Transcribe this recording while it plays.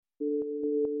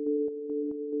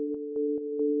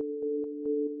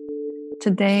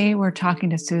Today, we're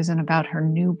talking to Susan about her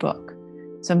new book,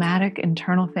 Somatic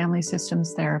Internal Family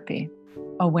Systems Therapy: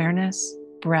 Awareness,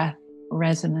 Breath,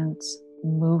 Resonance,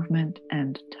 Movement,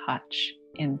 and Touch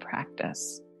in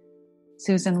Practice.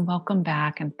 Susan, welcome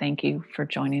back and thank you for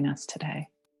joining us today.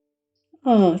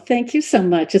 Oh, thank you so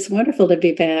much. It's wonderful to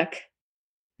be back.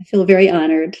 I feel very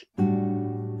honored.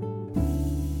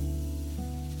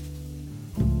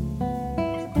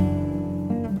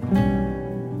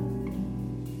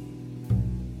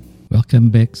 Welcome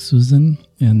back, Susan,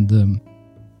 and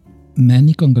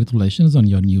many congratulations on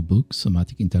your new book,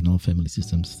 Somatic Internal Family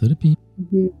Systems Therapy.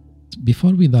 Mm-hmm.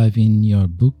 Before we dive in your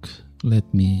book,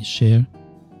 let me share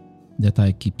that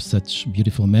I keep such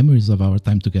beautiful memories of our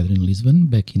time together in Lisbon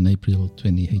back in April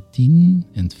 2018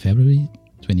 and February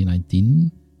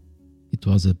 2019. It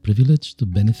was a privilege to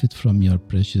benefit from your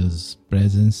precious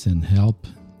presence and help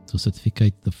to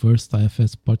certificate the first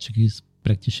IFS Portuguese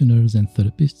practitioners and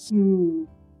therapists.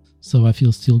 So I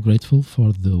feel still grateful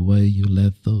for the way you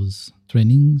led those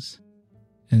trainings,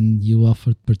 and you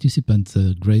offered participants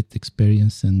a great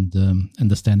experience and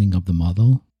understanding of the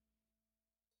model.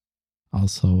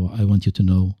 Also, I want you to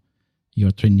know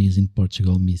your trainees in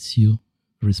Portugal miss you,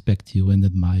 respect you, and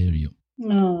admire you.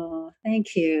 Oh,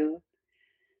 thank you.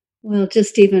 Well,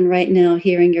 just even right now,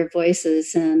 hearing your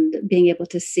voices and being able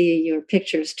to see your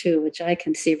pictures too, which I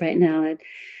can see right now,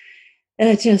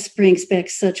 it just brings back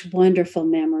such wonderful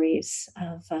memories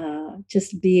of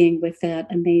just being with that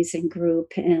amazing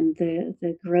group and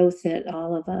the growth that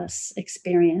all of us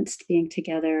experienced being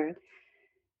together,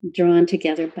 drawn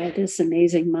together by this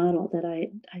amazing model that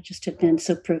I just have been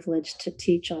so privileged to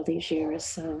teach all these years.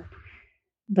 So,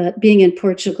 but being in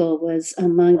Portugal was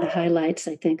among the highlights,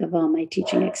 I think, of all my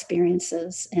teaching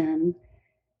experiences.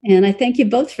 And I thank you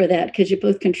both for that, because you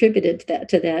both contributed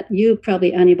to that. You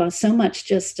probably, Anibal, so much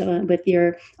just with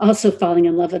your also falling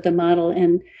in love with the model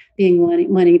and being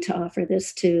wanting to offer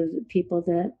this to people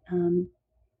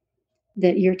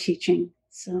that you're teaching.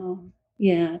 So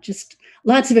yeah, just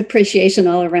lots of appreciation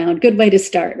all around. Good way to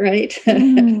start, right?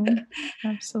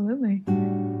 Absolutely.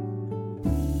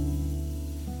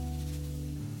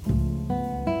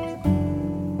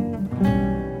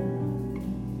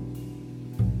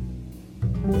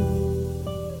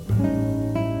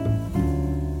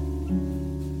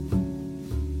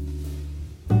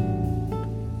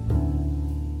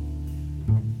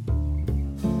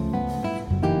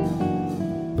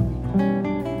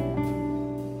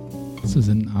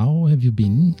 Susan, how have you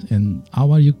been, and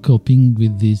how are you coping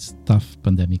with these tough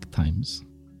pandemic times?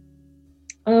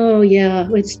 Oh yeah,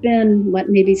 it's been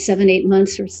maybe 7-8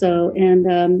 months or so,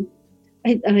 and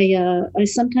I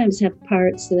sometimes have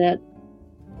parts that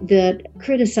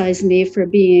criticize me for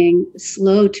being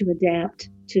slow to adapt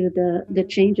to the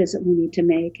changes that we need to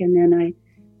make, and then I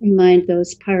remind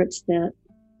those parts that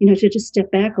to just step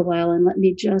back a while and let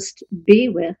me just be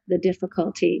with the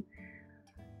difficulty.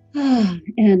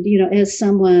 And as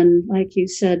someone like you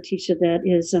said, Tisha, that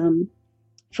is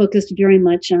focused very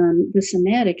much on the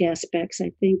somatic aspects,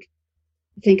 I think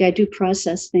I do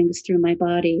process things through my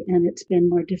body, and it's been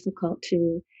more difficult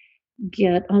to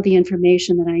get all the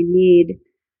information that I need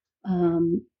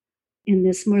in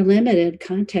this more limited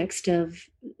context of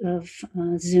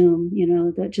Zoom.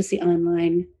 Just the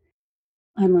online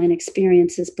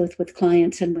experiences, both with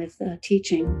clients and with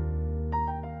teaching.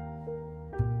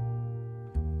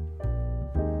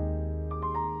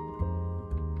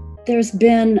 There's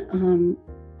been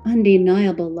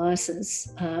undeniable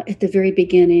losses. At the very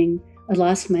beginning, I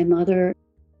lost my mother.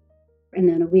 And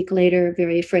then a week later,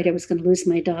 very afraid I was going to lose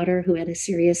my daughter, who had a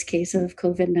serious case of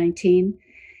COVID-19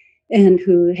 and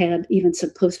who had even some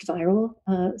post-viral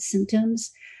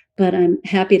symptoms. But I'm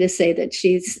happy to say that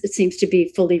it seems to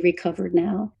be fully recovered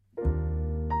now.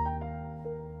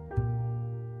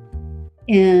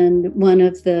 And one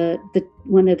of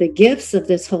the gifts of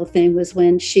this whole thing was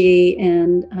when she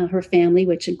and her family,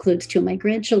 which includes 2 of my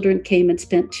grandchildren, came and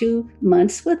spent 2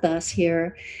 months with us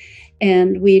here.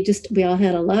 And we all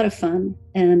had a lot of fun.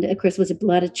 And of course, it was a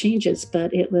lot of changes,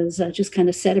 but it was just kind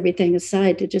of set everything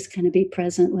aside to just kind of be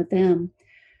present with them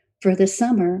for the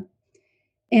summer.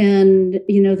 And,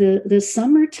 the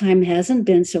summertime hasn't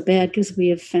been so bad because we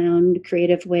have found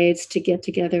creative ways to get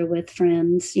together with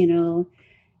friends,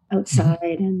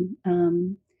 outside.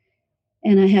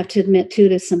 And I have to admit too,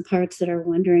 to some parts that are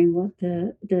wondering what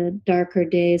the darker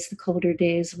days, the colder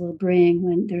days will bring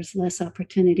when there's less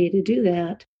opportunity to do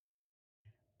that.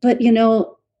 But, again,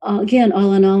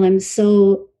 all in all, I'm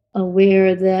so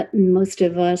aware that most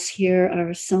of us here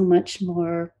are so much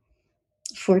more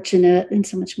fortunate and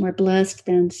so much more blessed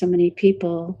than so many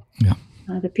people. Yeah.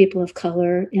 the people of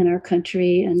color in our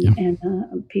country and, Yeah.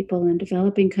 people in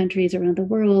developing countries around the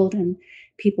world and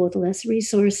people with less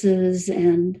resources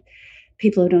and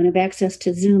people who don't have access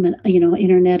to Zoom and,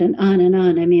 internet and on and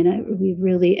on. I mean, we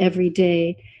really every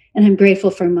day, and I'm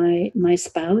grateful for my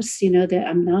spouse, that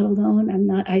I'm not alone. I'm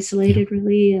not isolated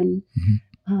really. And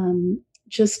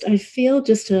I feel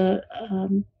just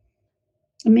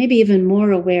maybe even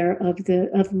more aware of the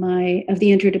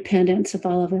interdependence of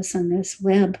all of us on this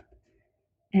web.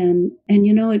 And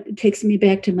it takes me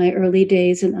back to my early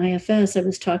days in IFS. I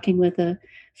was talking with a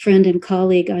friend and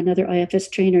colleague, another IFS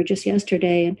trainer, just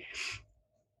yesterday, and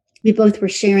we both were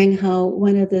sharing how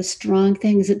one of the strong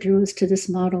things that drew us to this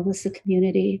model was the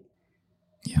community.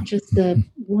 Yeah. Just the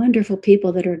wonderful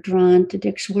people that are drawn to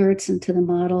Dick Schwartz and to the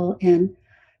model. And,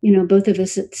 both of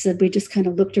us said we just kind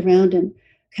of looked around and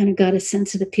kind of got a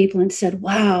sense of the people and said,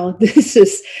 wow, this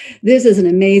is an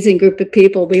amazing group of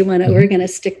people. We're going to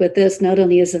stick with this. Not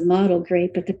only is the model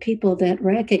great, but the people that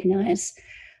recognize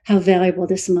how valuable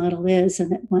this model is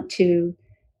and that want to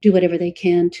do whatever they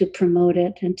can to promote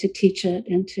it and to teach it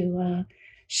and to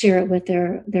share it with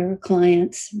their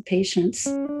clients and patients.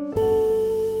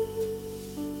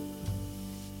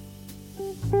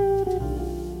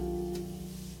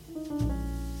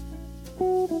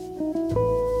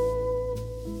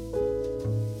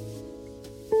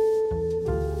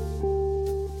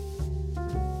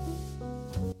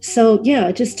 So, yeah,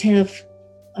 I just have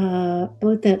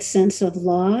both that sense of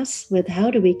loss with how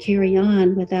do we carry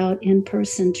on without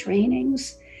in-person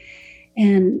trainings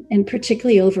and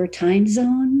particularly over time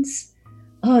zones.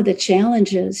 Oh, the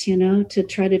challenges, to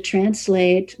try to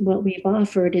translate what we've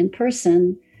offered in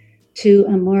person to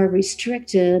a more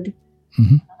restricted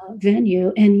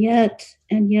venue. And yet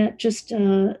just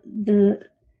the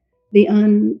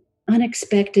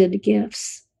unexpected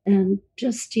gifts. And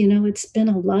just, it's been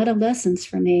a lot of lessons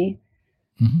for me.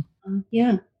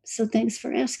 Yeah. So thanks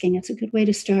for asking. It's a good way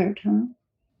to start, huh?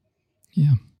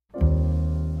 Yeah.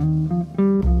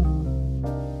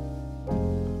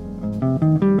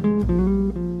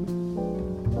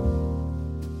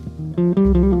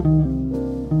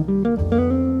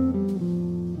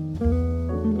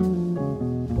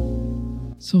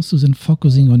 So, Susan,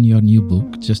 focusing on your new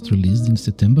book just released in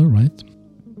September, right?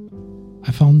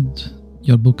 I found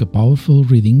your book a powerful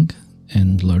reading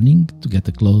and learning to get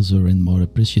a closer and more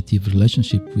appreciative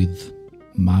relationship with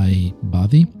my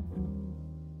body.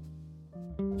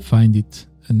 Find it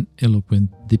an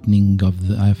eloquent deepening of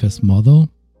the IFS model,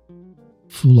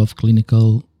 full of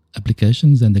clinical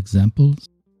applications and examples.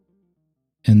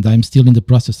 And I'm still in the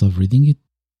process of reading it.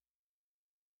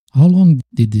 How long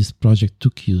did this project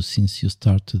took you since you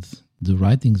started the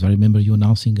writings? I remember you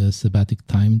announcing a sabbatic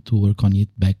time to work on it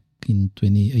back in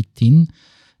 2018.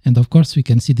 And of course, we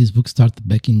can see this book started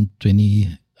back in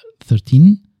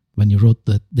 2013 when you wrote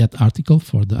that article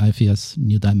for the IFS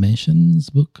New Dimensions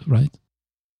book, right?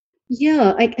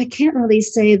 Yeah, I can't really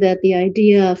say that the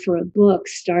idea for a book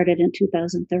started in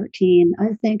 2013.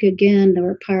 I think, again, there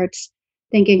were parts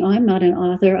thinking, I'm not an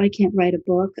author. I can't write a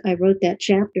book. I wrote that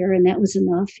chapter and that was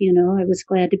enough. I was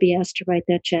glad to be asked to write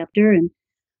that chapter. And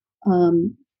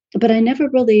but I never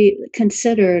really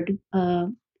considered a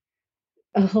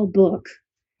whole book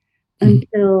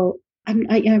until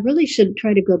I really should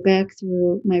try to go back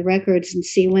through my records and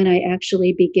see when I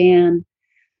actually began.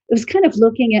 It was kind of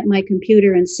looking at my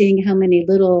computer and seeing how many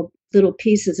little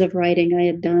pieces of writing I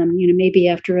had done, maybe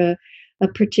after a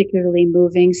particularly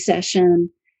moving session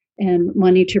and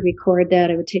wanting to record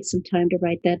that, I would take some time to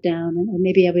write that down. Or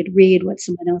maybe I would read what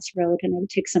someone else wrote and I would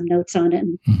take some notes on it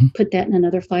and put that in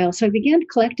another file. So I began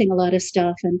collecting a lot of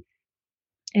stuff and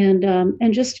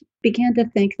just began to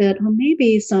think that,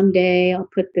 maybe someday I'll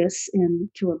put this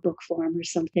into a book form or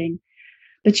something.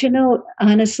 But,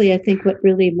 honestly, I think what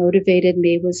really motivated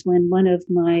me was when one of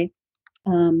my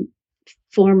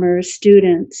former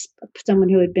students, someone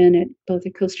who had been at both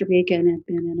in Costa Rica and had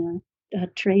been in a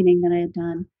training that I had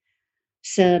done,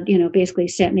 said, basically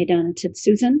sat me down and said,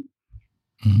 Susan,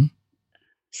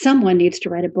 someone needs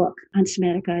to write a book on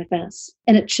somatic IFS,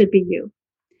 and it should be you.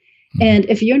 And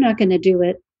if you're not going to do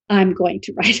it, I'm going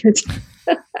to write it.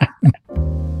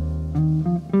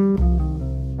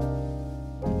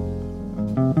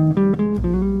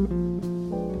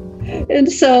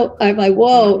 And so I'm like,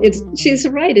 whoa, she's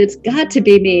right. It's got to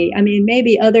be me. I mean,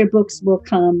 maybe other books will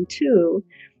come too.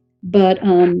 But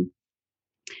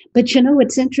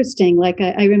it's interesting. Like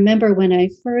I remember when I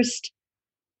first,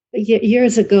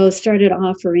 years ago, started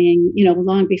offering,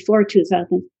 long before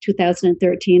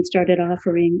 2013, started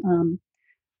offering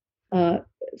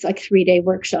like 3-day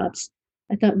workshops.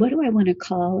 I thought, what do I want to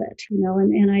call it?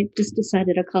 And I just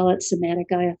decided to call it Somatic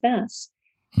IFS,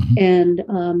 Mhm.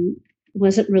 and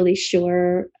wasn't really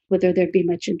sure whether there'd be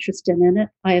much interest in it.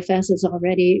 IFS is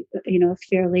already, a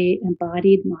fairly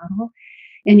embodied model.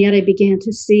 And yet I began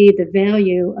to see the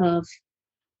value of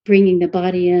bringing the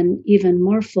body in even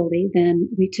more fully than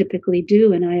we typically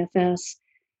do in IFS.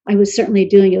 I was certainly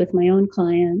doing it with my own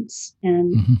clients,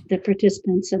 and Mhm. the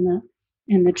participants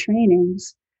in the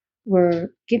trainings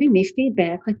were giving me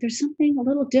feedback like there's something a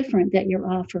little different that you're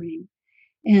offering.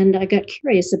 And I got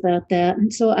curious about that.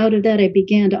 And so out of that, I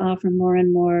began to offer more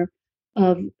and more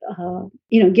of,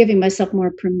 giving myself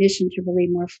more permission to really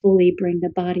more fully bring the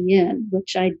body in,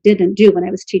 which I didn't do when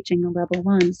I was teaching the level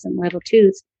ones and level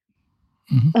twos.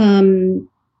 Mhm. Um,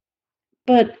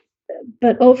 but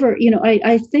over,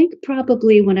 I think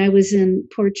probably when I was in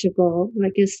Portugal, I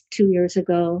guess 2 years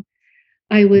ago,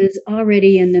 I was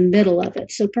already in the middle of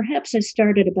it. So perhaps I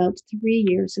started about 3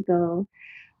 years ago.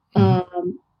 Mhm.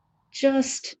 Um,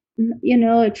 just,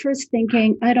 at first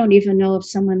thinking, I don't even know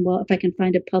if I can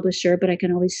find a publisher, but I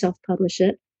can always self-publish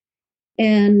it.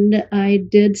 And I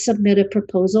did submit a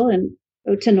proposal and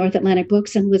to North Atlantic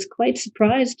Books and was quite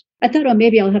surprised. I thought, oh,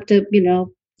 maybe I'll have to,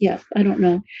 yeah, I don't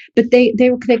know. But they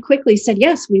quickly said,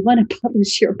 yes, we want to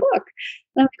publish your book.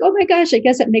 And I'm like, oh my gosh, I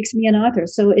guess it makes me an author.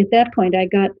 So at that point, I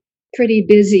got pretty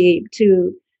busy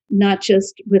to not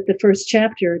just with the first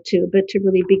chapter or two, but to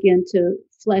really begin to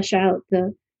flesh out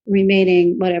the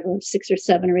remaining, whatever, 6 or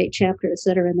 7 or 8 chapters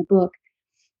that are in the book.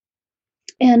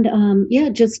 And yeah,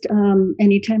 just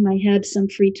anytime I had some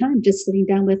free time, just sitting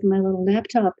down with my little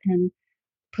laptop and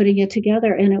putting it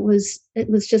together. And it was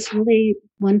just really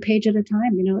one page at a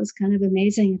time. It was kind of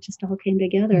amazing. It just all came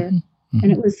together, Mhm.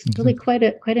 and Mhm. it was really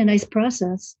Exactly. quite a nice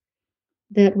process.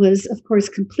 That was, of course,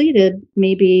 completed.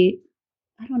 Maybe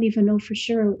I don't even know for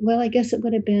sure. Well, I guess it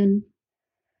would have been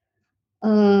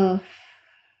uh,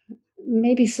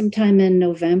 maybe sometime in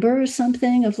November or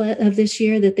something of this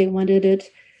year that they wanted it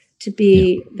to Yeah.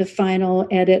 be the final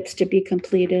edits to be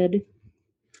completed.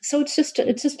 So it's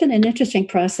just been an interesting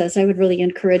process. I would really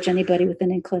encourage anybody with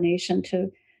an inclination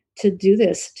to do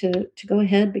this, to go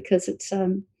ahead, because it's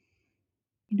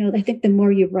I think the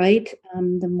more you write,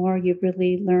 the more you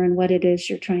really learn what it is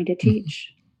you're trying to Mhm.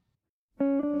 teach.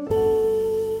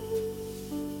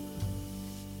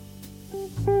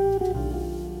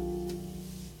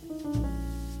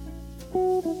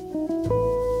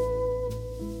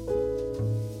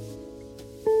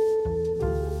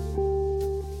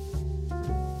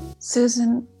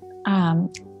 Susan,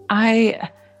 I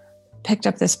picked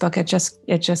up this book. It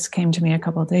just came to me a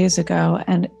couple of days ago,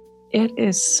 and it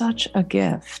is such a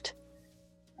gift.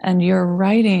 And your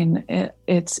writing,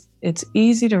 it's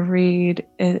easy to read.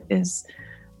 It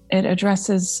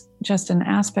addresses just an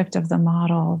aspect of the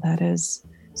model that is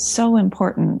so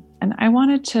important. And I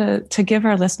wanted to give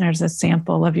our listeners a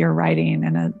sample of your writing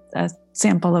and a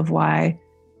sample of why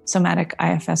Somatic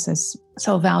IFS is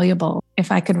so valuable.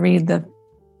 If I could read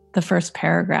the first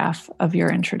paragraph of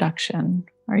your introduction.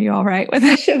 Are you all right with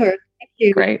it? Sure. Thank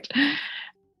you. Great.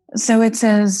 So it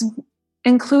says,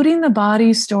 including the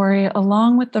body story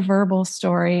along with the verbal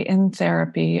story in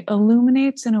therapy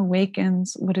illuminates and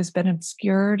awakens what has been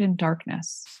obscured in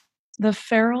darkness. The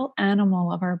feral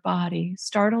animal of our body,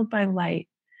 startled by light,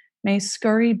 may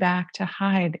scurry back to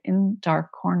hide in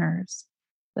dark corners.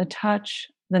 The touch,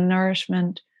 the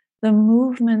nourishment, the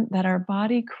movement that our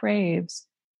body craves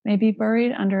may be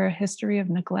buried under a history of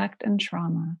neglect and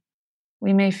trauma.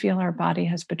 We may feel our body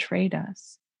has betrayed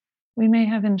us. We may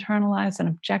have internalized an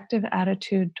objective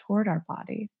attitude toward our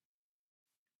body.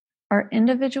 Our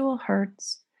individual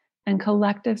hurts and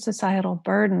collective societal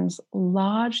burdens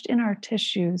lodged in our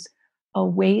tissues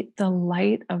await the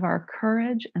light of our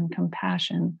courage and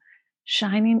compassion,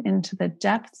 shining into the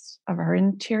depths of our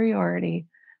interiority,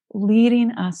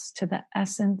 leading us to the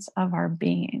essence of our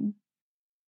being.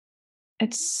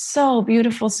 It's so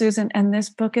beautiful, Susan. And this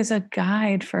book is a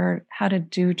guide for how to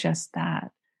do just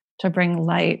that, to bring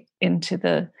light into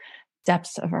the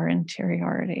depths of our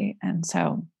interiority. And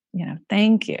so,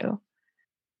 thank you.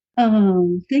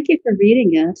 Thank you for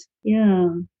reading it. Yeah.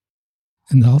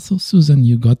 And also, Susan,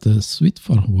 you got a sweet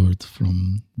foreword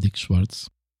from Dick Schwartz,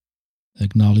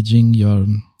 acknowledging your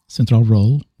central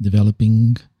role,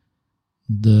 developing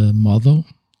the model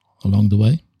along the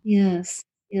way. Yes.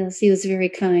 Yes. He was very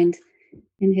kind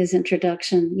in his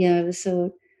introduction. Yeah, I was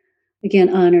so, again,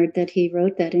 honored that he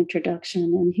wrote that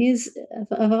introduction. And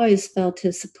I've always felt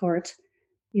his support.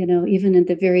 Even in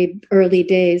the very early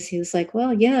days, he was like,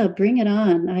 well, yeah, bring it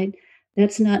on.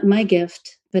 That's not my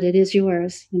gift, but it is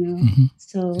yours. Mhm.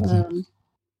 So, Exactly.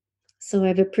 so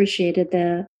I've appreciated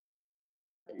that.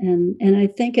 And I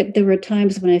think there were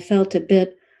times when I felt a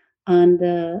bit on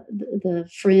the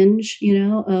fringe,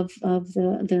 of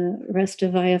the rest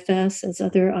of IFS, as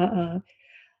other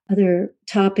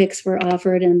topics were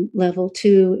offered in level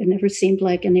 2. It never seemed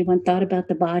like anyone thought about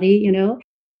the body.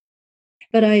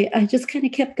 But I just kind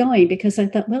of kept going because I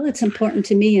thought, well, it's important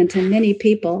to me and to many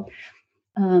people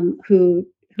who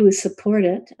support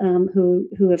it,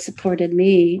 who have supported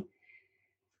me.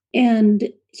 And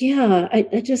yeah,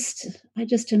 I just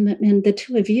am, and the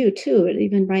two of you too,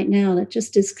 even right now, that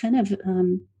just is kind of,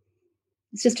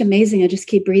 it's just amazing. I just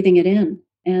keep breathing it in,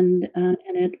 and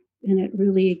it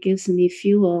really gives me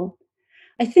fuel.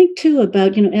 I think too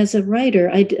about, as a writer,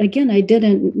 I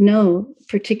didn't know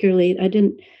particularly, I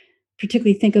didn't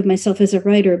particularly think of myself as a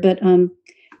writer, but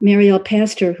Marielle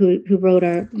Pastor, who wrote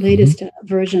our Hmm. latest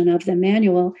version of the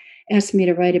manual, asked me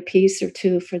to write a piece or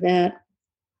two for that.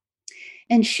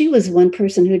 And she was one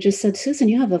person who just said, "Susan,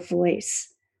 you have a voice."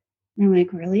 And I'm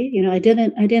like, "Really?" I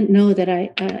didn't know that I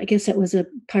guess that was a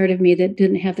part of me that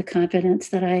didn't have the confidence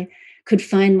that I could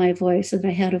find my voice, that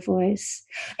I had a voice.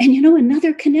 And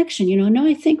another connection, no,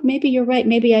 I think maybe you're right.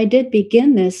 Maybe I did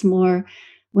begin this more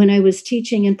when I was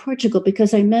teaching in Portugal,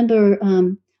 because I remember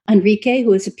Enrique,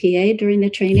 who was a PA during the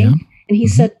Yeah. training, and he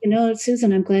Hmm. said,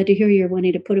 "Susan, I'm glad to hear you're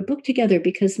wanting to put a book together,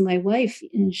 because my wife,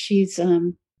 and she's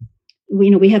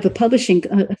we have a publishing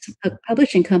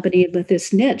company with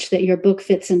this niche that your book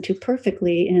fits into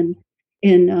perfectly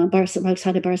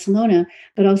outside of Barcelona.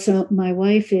 But also, my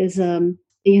wife is an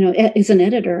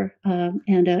editor,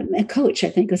 and a coach. I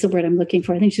think is the word I'm looking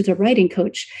for. I think she's a writing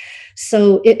coach.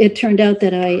 So it turned out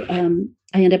that I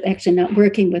ended up actually not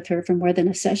working with her for more than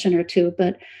a session or two,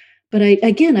 but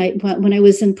when I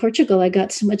was in Portugal, I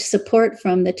got so much support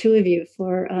from the two of you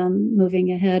for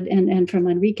moving ahead, and from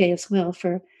Enrique as well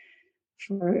for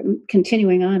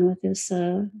continuing on with this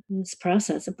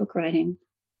process of book writing.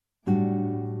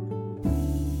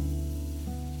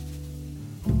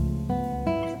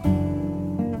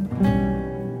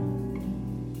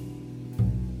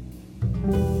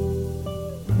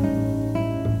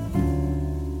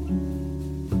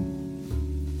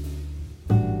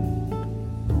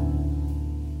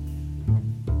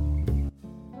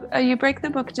 You break the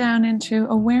book down into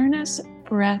awareness,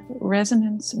 breath,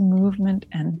 resonance, movement,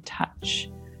 and touch.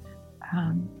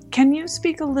 Can you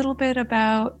speak a little bit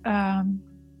about how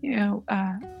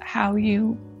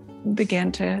you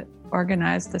began to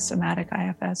organize the somatic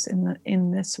IFS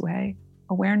in this way?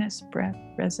 Awareness, breath,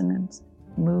 resonance,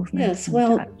 movement, Yes, and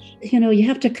well, touch. you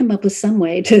have to come up with some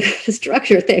way to, to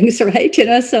structure things, right?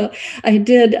 So I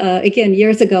did, again,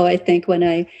 years ago, I think,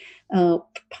 when uh,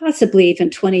 possibly even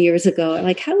 20 years ago,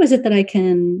 like, how is it that I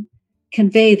can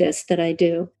convey this that I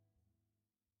do?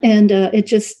 And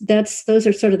those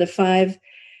are sort of the five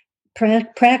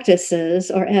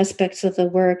practices or aspects of the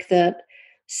work that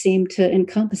seem to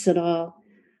encompass it all.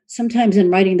 Sometimes in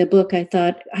writing the book, I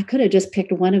thought I could have just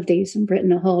picked one of these and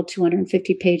written a whole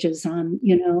 250 pages on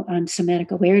somatic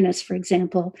awareness, for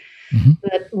example. Hmm.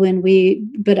 But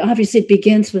obviously it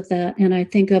begins with that. And I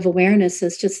think of awareness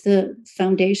as just the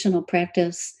foundational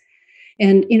practice.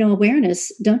 And,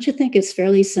 awareness, don't you think is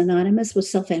fairly synonymous with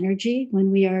self energy?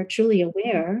 When we are truly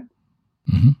aware,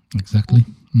 Hmm. Exactly.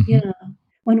 Hmm. yeah,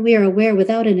 when we are aware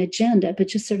without an agenda, but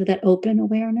just sort of that open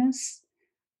awareness,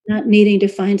 not needing to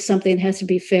find something that has to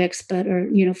be fixed, or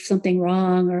something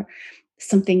wrong or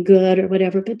something good or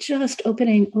whatever, but just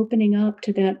opening up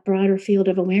to that broader field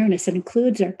of awareness that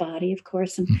includes our body, of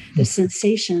course, and the Hmm.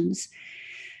 sensations.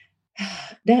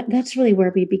 That's really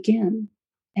where we begin.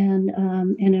 And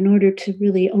in order to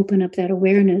really open up that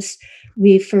awareness,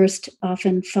 we first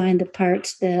often find the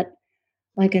parts that,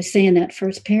 like I say in that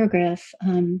first paragraph,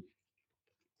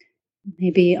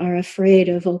 maybe are afraid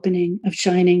of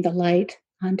shining the light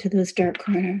onto those dark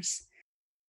corners.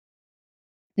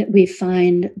 That we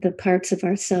find the parts of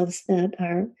ourselves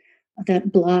that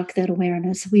block that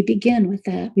awareness. We begin with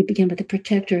that. We begin with the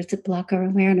protectors that block our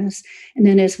awareness. And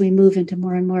then as we move into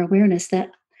more and more awareness,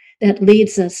 that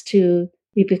leads us to,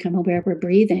 we become aware we're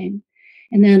breathing.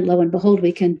 And then lo and behold,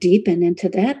 we can deepen into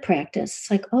that practice.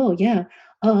 It's like, oh yeah,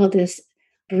 all this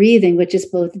breathing, which is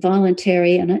both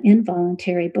voluntary and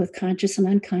involuntary, both conscious and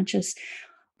unconscious.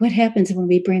 What happens when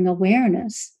we bring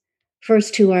awareness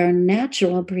first to our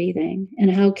natural breathing, and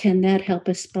how can that help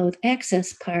us both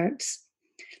access parts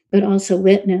but also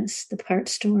witness the part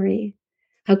story?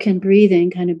 How can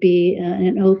breathing kind of be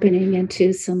an opening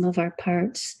into some of our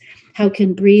parts? How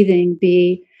can breathing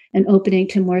be an opening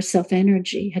to more self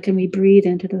energy? How can we breathe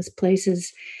into those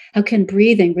places? How can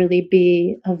breathing really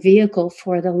be a vehicle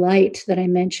for the light that I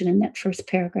mentioned in that first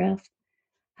paragraph?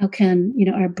 How can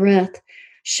our breath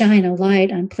shine a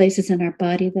light on places in our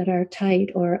body that are tight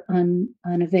or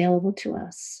unavailable to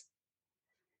us.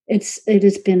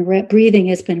 Breathing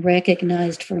has been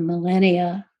recognized for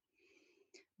millennia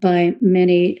by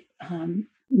many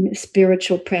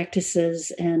spiritual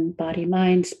practices and body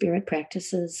mind spirit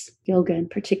practices, yoga in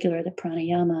particular, the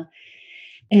pranayama,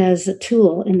 as a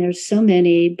tool. And there's so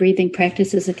many breathing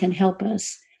practices that can help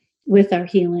us with our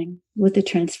healing, with the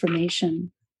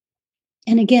transformation.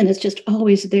 And again, it's just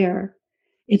always there.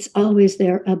 It's always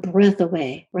there, a breath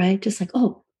away, right? Just like,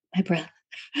 oh, my breath.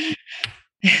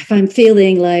 If I'm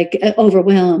feeling like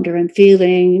overwhelmed, or I'm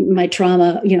feeling my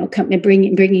trauma,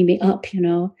 bringing me up,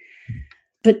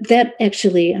 But that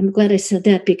actually, I'm glad I said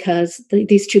that, because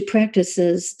these two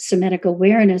practices, somatic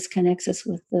awareness connects us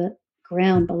with the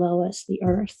ground below us, the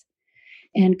earth,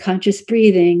 and conscious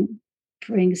breathing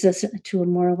brings us to a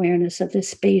more awareness of the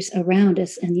space around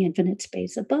us and the infinite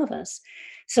space above us.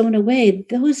 So in a way,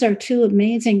 those are two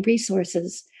amazing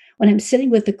resources. When I'm sitting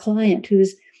with a client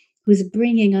who's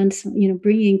bringing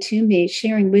to me,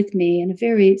 sharing with me in a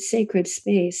very sacred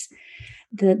space,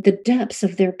 the depths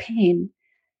of their pain.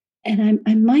 And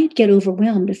I might get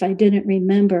overwhelmed if I didn't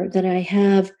remember that I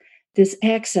have this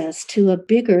access to a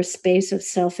bigger space of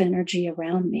self energy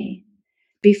around me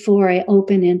before I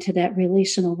open into that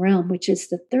relational realm, which is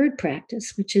the third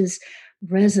practice, which is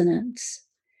resonance.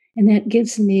 And that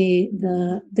gives me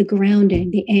the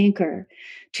grounding, the anchor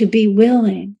to be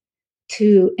willing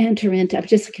to enter into. I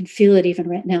just can feel it even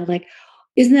right now. Like,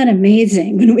 isn't that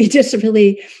amazing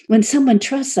when someone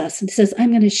trusts us and says,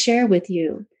 I'm going to share with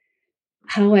you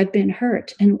how I've been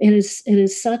hurt. And it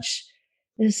is such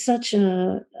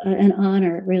an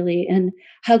honor, really. And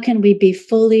how can we be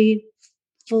fully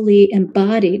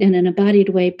embodied, in an embodied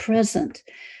way, present,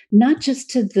 not just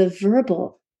to the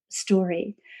verbal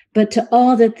story, but to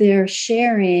all that they're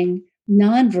sharing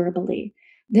non-verbally,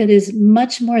 that is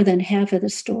much more than half of the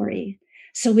story.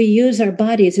 So we use our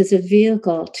bodies as a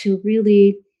vehicle to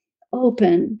really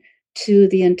open to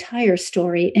the entire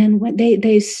story. And when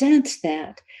they sense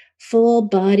that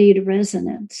full-bodied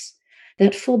resonance,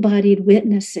 that full-bodied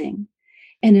witnessing,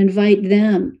 and invite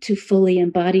them to fully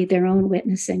embody their own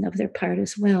witnessing of their part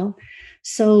as well.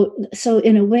 So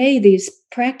in a way, these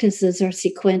practices are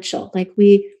sequential. Like,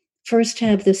 we first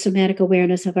have the somatic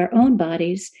awareness of our own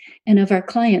bodies and of our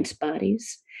clients'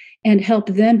 bodies, and help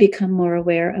them become more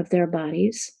aware of their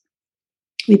bodies.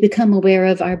 We become aware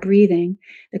of our breathing,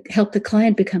 help the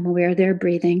client become aware of their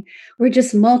breathing. We're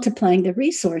just multiplying the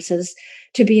resources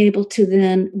to be able to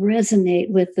then resonate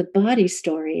with the body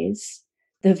stories,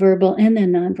 the verbal and the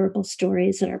nonverbal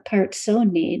stories that our parts so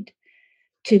need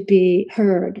to be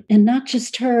heard. And not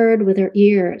just heard with our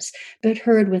ears, but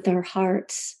heard with our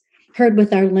hearts, heard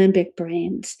with our limbic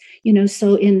brains.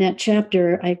 So in that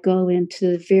chapter, I go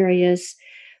into various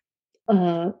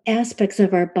aspects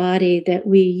of our body that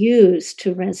we use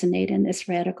to resonate in this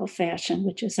radical fashion,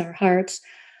 which is our hearts,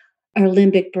 our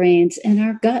limbic brains, and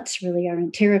our guts. Really, our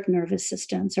enteric nervous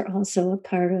systems are also a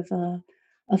part of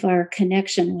our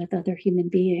connection with other human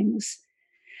beings.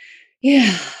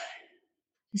 Yeah,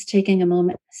 just taking a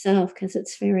moment myself, because it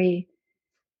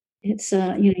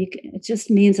just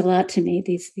means a lot to me.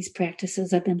 These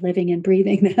practices, I've been living and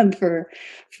breathing them for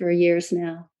years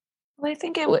now. Well, I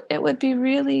think it would be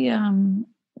really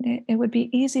it would be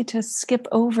easy to skip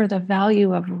over the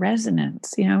value of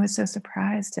resonance. I was so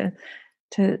surprised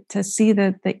to see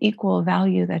the equal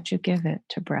value that you give it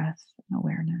to breath and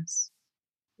awareness.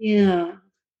 Yeah.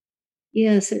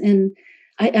 Yes. And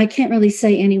I can't really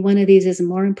say any one of these is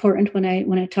more important when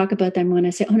I talk about them. When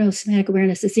I say, oh no, somatic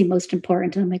awareness is the most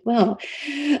important. And I'm like, well,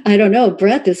 I don't know.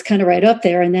 Breath is kind of right up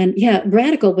there. And then,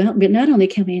 radical. Well, but not only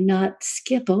can we not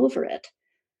skip over it,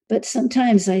 but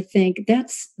sometimes I think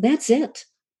that's it.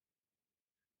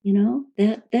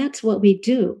 That's what we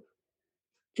do.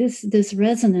 This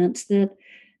resonance that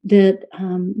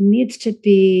needs to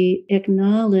be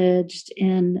acknowledged,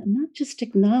 and not just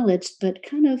acknowledged, but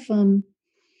kind of I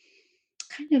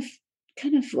don't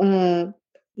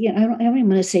even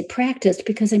want to say practiced,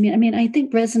 because I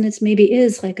think resonance maybe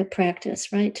is like a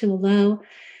practice, right? To allow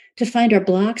to find our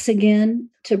blocks again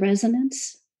to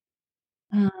resonance.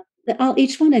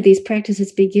 Each one of these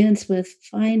practices begins with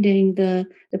finding the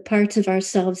parts of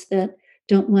ourselves that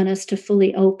don't want us to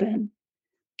fully open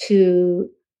to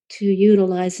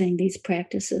utilizing these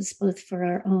practices, both for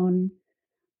our own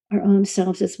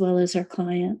selves as well as our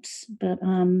clients. But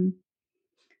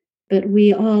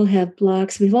we all have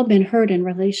blocks. We've all been hurt in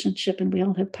relationship, and we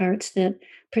all have parts that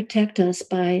protect us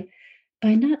by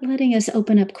not letting us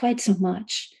open up quite so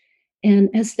much.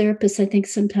 And as therapists, I think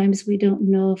sometimes we don't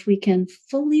know if we can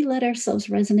fully let ourselves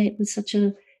resonate with such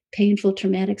a painful,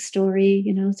 traumatic story,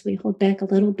 so we hold back a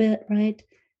little bit, right?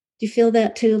 Do you feel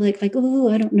that too? Like, oh,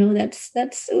 I don't know, that's,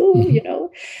 oh, Mm-hmm.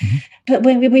 Mm-hmm. But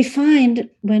when we find,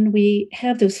 when we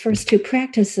have those first two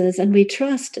practices and we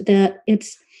trust that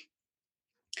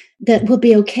that we'll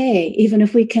be okay, even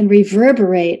if we can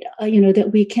reverberate,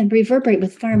 that we can reverberate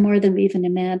with far more than we even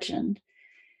imagined.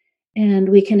 And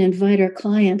we can invite our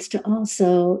clients to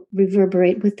also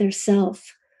reverberate with their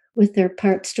self, with their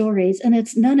part stories. And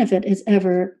none of it is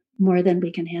ever more than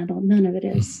we can handle. None of it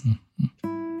is. Mm-hmm.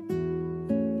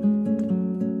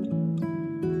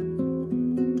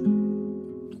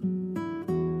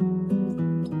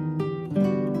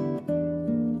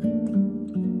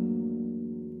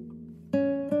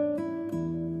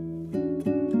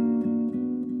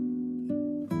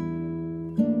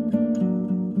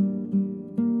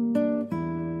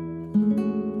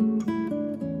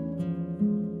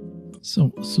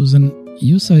 So, Susan,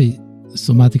 you say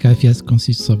somatic IFS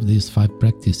consists of these 5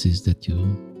 practices that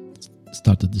you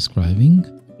started describing.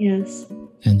 Yes.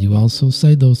 And you also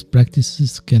say those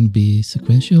practices can be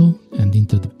sequential and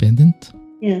interdependent.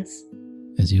 Yes.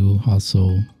 As you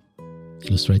also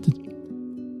illustrated.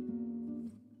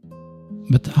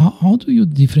 But how do you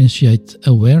differentiate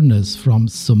awareness from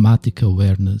somatic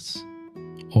awareness,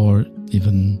 or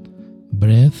even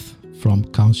breath from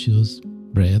conscious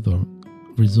breath, or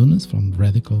resonance from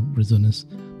radical resonance?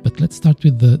 But let's start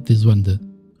with this one, the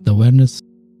awareness.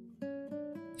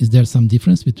 Is there some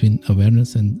difference between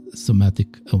awareness and somatic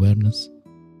awareness?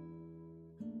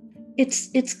 It's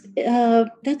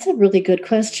that's a really good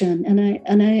question, and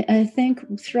I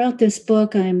think throughout this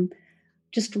book I'm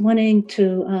just wanting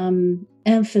to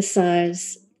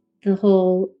emphasize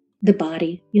the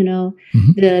body,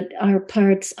 Mm-hmm. that our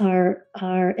parts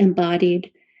are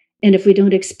embodied, and if we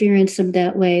don't experience them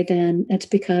that way, then it's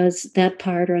because that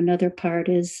part or another part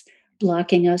is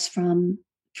blocking us from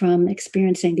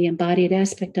experiencing the embodied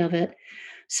aspect of it.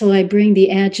 So I bring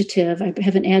the adjective. I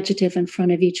have an adjective in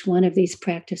front of each one of these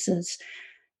practices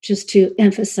just to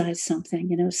emphasize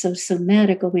something, So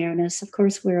somatic awareness, of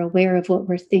course, we're aware of what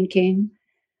we're thinking,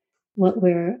 what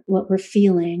we're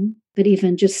feeling, but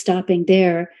even just stopping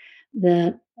there,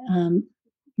 that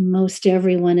most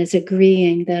everyone is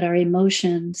agreeing that our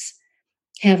emotions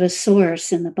have a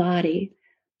source in the body.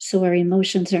 So our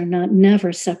emotions are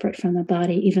never separate from the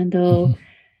body, even though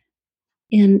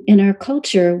Mm-hmm. in our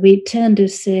culture, we tend to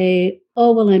say,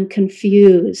 oh, well, I'm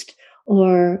confused,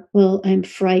 or, well, I'm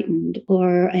frightened,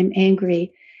 or I'm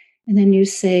angry. And then you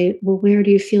say, well, where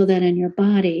do you feel that in your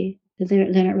body? They're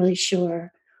not really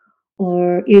sure.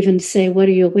 Or even say, what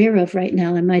are you aware of right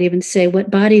now? I might even say, what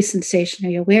body sensation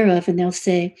are you aware of? And they'll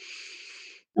say,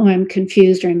 oh, I'm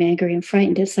confused, or I'm angry, I'm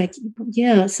frightened. It's like,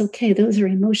 yeah, it's okay. Those are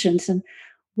emotions. And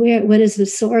what is the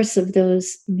source of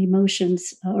those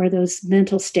emotions or those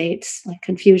mental states? Like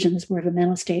confusion is more of a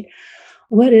mental state.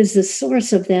 What is the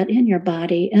source of that in your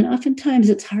body? And oftentimes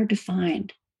it's hard to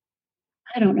find.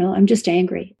 I don't know. I'm just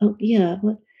angry. Oh, yeah.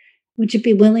 Would you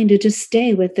be willing to just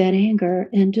stay with that anger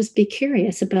and just be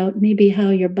curious about maybe how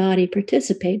your body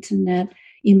participates in that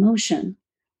emotion?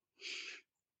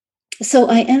 So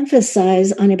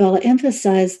Anibal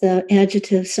emphasize the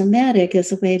adjective somatic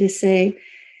as a way to say,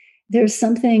 there's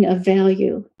something of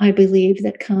value, I believe,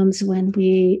 that comes when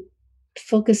we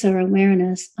focus our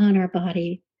awareness on our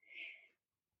body.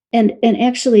 And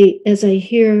actually, as I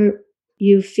hear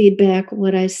you feedback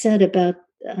what I said about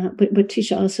what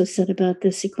Tisha also said about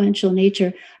the sequential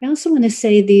nature, I also want to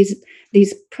say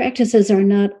these practices are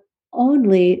not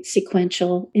only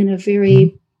sequential in a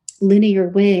very Mm-hmm. linear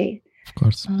way, Of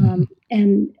course.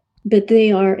 Mm-hmm. but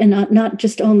they are, and not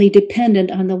just only dependent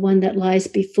on the one that lies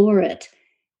before it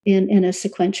in a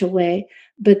sequential way,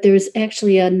 but there's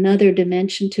actually another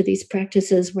dimension to these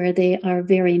practices where they are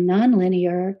very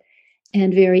nonlinear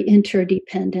and very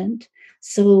interdependent.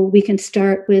 So we can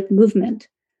start with movement,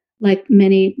 like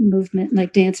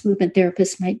like dance movement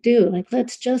therapists might do. Like,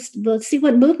 let's see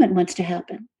what movement wants to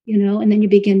happen, and then you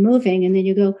begin moving, and then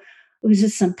you go, oh, is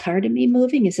this some part of me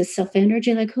moving? Is this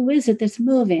self-energy? Like, who is it that's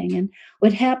moving? And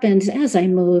what happens as I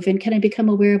move? And can I become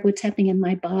aware of what's happening in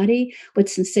my body? What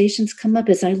sensations come up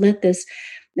as I let this,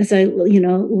 as I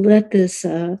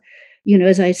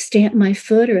stamp my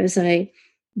foot, or as I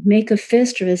make a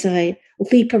fist, or as I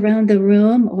leap around the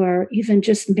room, or even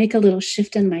just make a little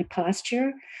shift in my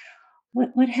posture?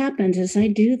 What happens as I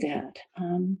do that?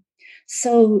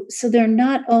 So they're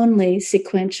not only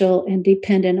sequential and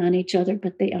dependent on each other,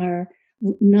 but they are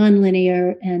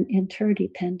nonlinear and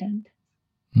interdependent.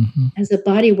 Mm-hmm. As a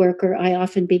body worker, I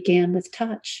often began with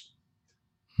touch.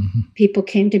 Mm-hmm. People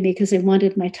came to me because they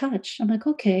wanted my touch. I'm like,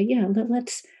 okay, yeah,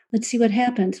 let's see what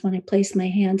happens when I place my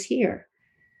hands here.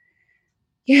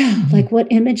 Yeah, like what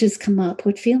images come up,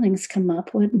 what feelings come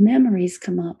up, what memories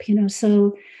come up,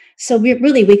 so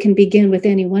we can begin with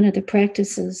any one of the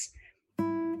practices.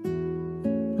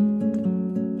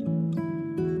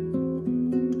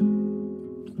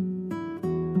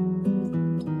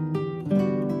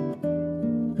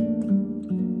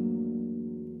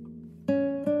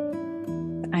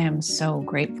 I am so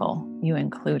grateful you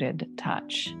included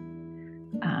touch.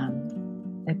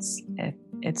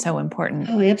 It's so important,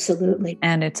 Oh, absolutely.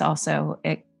 and it's also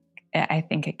I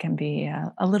think it can be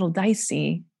a little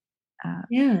dicey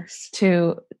Yes.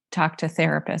 to talk to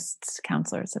therapists,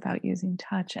 counselors about using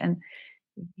touch, and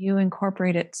you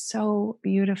incorporate it so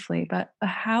beautifully. But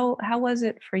how was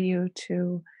it for you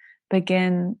to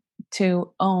begin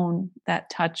to own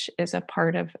that touch is a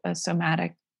part of a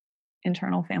somatic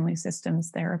internal family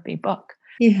systems therapy book?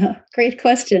 Yeah, great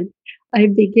question. I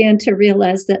began to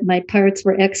realize that my parts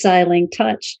were exiling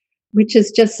touch, which is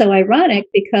just so ironic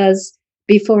because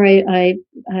before I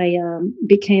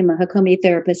became a Hakomi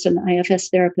therapist and IFS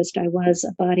therapist, I was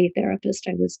a body therapist.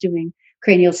 I was doing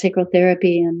cranial sacral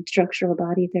therapy and structural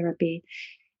body therapy.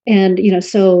 And,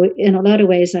 so in a lot of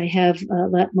ways, I have a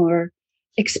lot more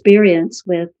experience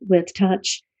with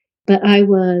touch, but I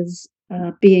was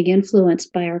being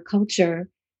influenced by our culture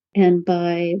and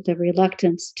by the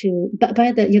reluctance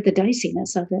by the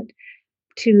diciness of it,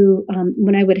 to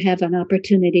when I would have an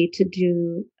opportunity to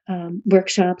do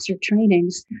workshops or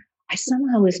trainings, I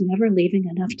somehow was never leaving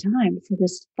enough time for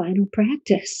this final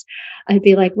practice. I'd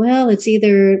be like, well, it's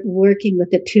either working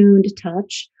with attuned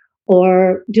touch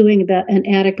or doing an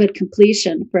adequate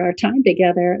completion for our time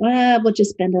together. We'll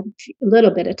just spend a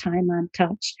little bit of time on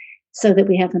touch so that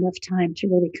we have enough time to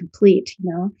really complete.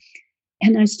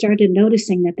 And I started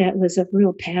noticing that was a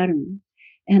real pattern.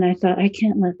 And I thought, I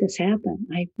can't let this happen.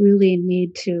 I really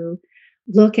need to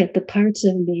look at the parts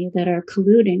of me that are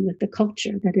colluding with the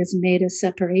culture that has made a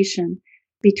separation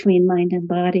between mind and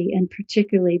body, and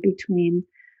particularly between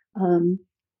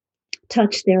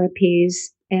touch therapies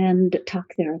and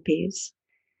talk therapies.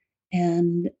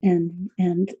 And in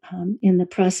the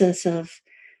process of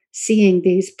seeing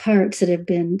these parts that have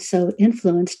been so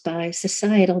influenced by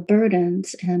societal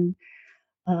burdens and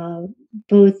uh,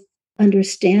 both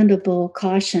understandable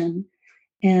caution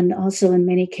and also in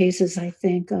many cases, I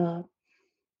think,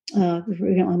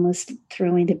 almost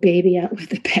throwing the baby out with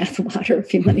the bathwater,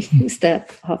 if you want to use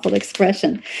that awful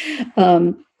expression.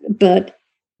 But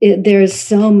there's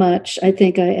so much, I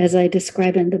think, as I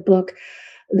describe in the book,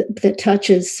 that touch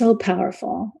is so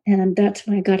powerful. And that's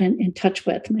what I got in touch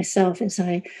with myself as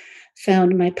I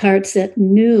found my parts that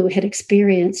had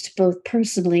experienced both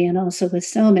personally and also with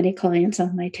so many clients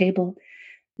on my table,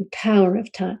 the power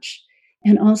of touch,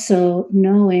 and also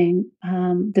knowing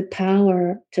the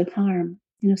power to harm.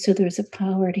 So there's a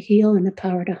power to heal and the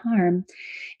power to harm,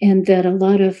 and that a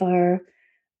lot of our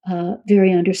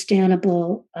very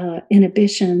understandable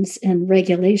inhibitions and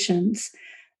regulations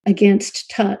against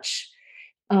touch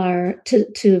are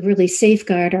to really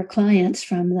safeguard our clients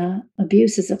from the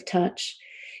abuses of touch.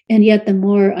 And yet, the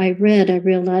more I read, I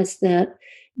realized that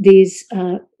these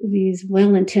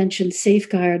well-intentioned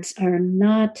safeguards are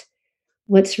not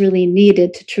what's really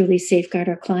needed to truly safeguard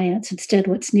our clients. Instead,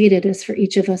 what's needed is for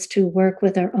each of us to work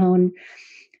with our own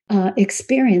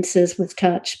experiences with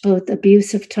touch, both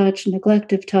abusive touch,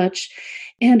 neglective touch,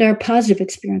 and our positive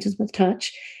experiences with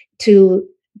touch, to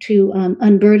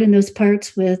unburden those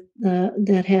parts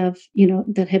that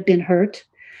have been hurt.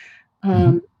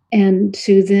 And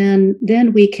to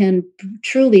then we can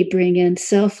truly bring in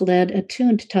self-led,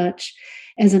 attuned touch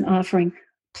as an offering.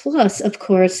 Plus, of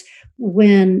course,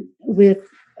 when with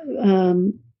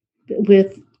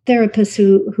therapists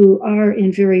who are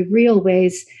in very real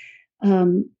ways,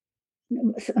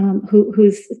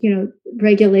 whose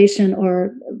regulation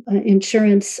or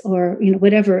insurance or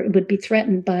whatever would be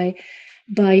threatened by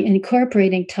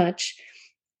incorporating touch,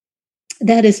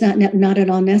 that is not at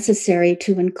all necessary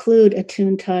to include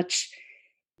attuned touch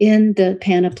in the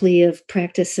panoply of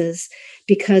practices,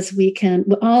 because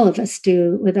all of us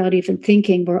do, without even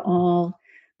thinking,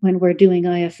 when we're doing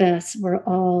IFS, we're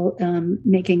all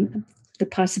making the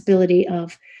possibility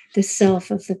of the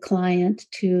self of the client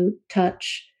to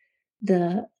touch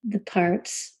the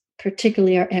parts,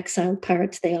 particularly our exiled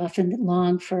parts. They often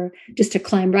long for just to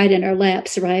climb right in our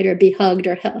laps, right, or be hugged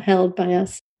or held by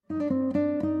us.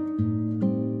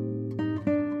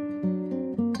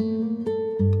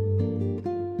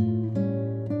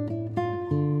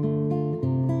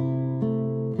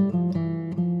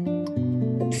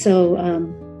 So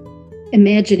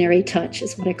imaginary touch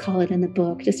is what I call it in the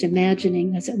book. Just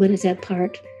imagining, what is that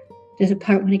part? Does a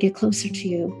part want to get closer to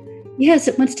you? Yes,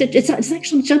 it wants to, it's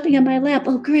actually jumping on my lap.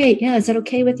 Oh, great. Yeah. Is that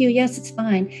okay with you? Yes, it's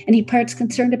fine. Any part's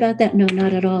concerned about that? No,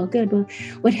 not at all. Good. Well,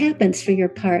 what happens for your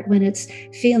part when it's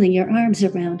feeling your arms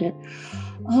around it?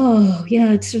 Oh,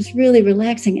 yeah, it's just really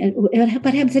relaxing. And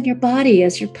what happens in your body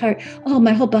as your part? Oh,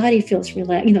 my whole body feels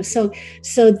relaxed.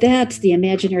 So that's the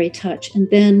imaginary touch. And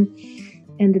then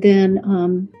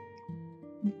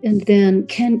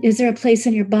is there a place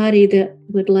in your body that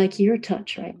would like your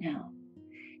touch right now?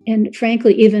 And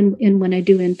frankly, even when I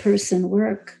do in-person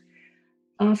work,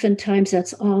 oftentimes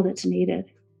that's all that's needed.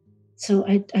 So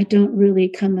I don't really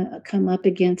come up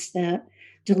against that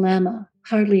dilemma,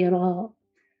 hardly at all.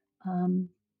 And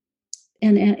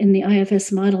the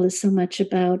IFS model is so much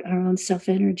about our own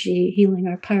self-energy, healing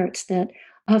our parts, that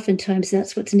oftentimes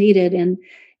that's what's needed. And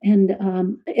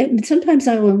sometimes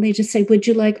I will only just say, "Would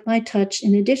you like my touch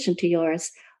in addition to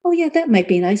yours?" Oh yeah, that might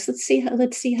be nice. Let's see how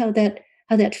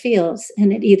that feels.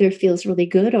 And it either feels really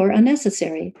good or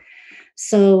unnecessary.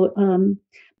 So,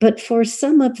 but for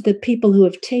some of the people who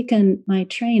have taken my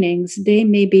trainings, they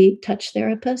may be touch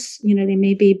therapists. They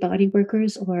may be body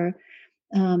workers or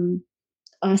um,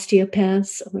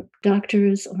 osteopaths or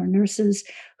doctors or nurses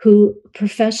who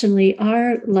professionally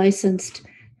are licensed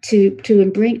to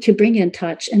bring in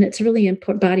touch. And it's really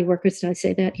important. Body workers, did I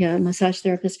say that? Yeah, massage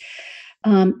therapists,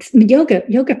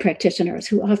 yoga practitioners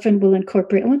who often will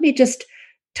incorporate. Let me just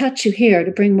touch you here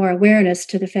to bring more awareness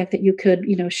to the fact that you could,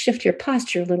 shift your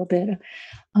posture a little bit.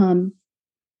 Um,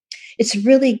 it's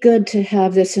really good to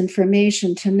have this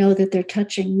information, to know that they're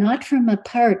touching not from a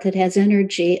part that has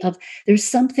energy of there's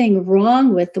something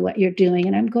wrong with what you're doing,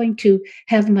 and I'm going to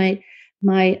have my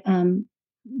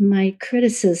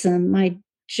criticism,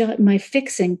 my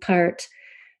fixing part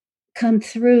come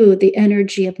through the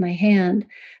energy of my hand,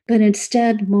 but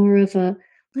instead more of a,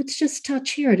 let's just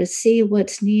touch here to see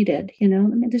what's needed. Let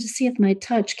me just see if my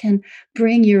touch can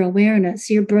bring your awareness,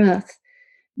 your breath,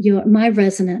 my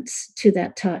resonance to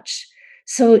that touch.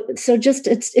 So just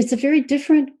it's a very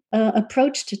different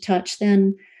approach to touch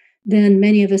than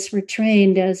many of us were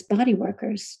trained as body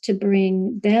workers to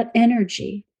bring that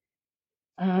energy.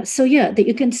 So yeah, that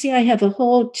you can see I have a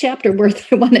whole chapter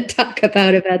worth I want to talk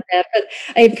about that. But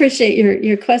I appreciate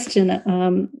your question,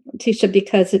 Tisha,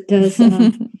 because it does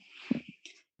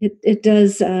it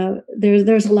does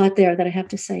there's a lot there that I have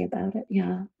to say about it.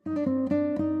 Yeah.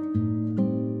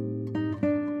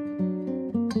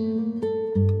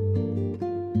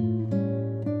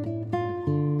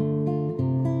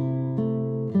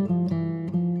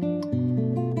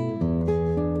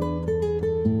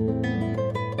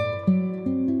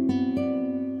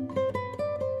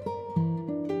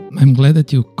 I'm glad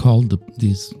that you called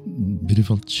this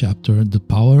beautiful chapter "The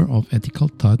Power of Ethical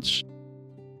Touch,"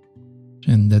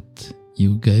 and that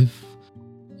you gave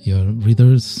your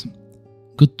readers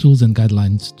good tools and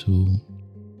guidelines to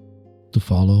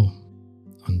follow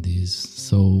on this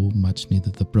so much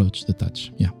needed approach to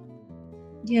touch. Yeah.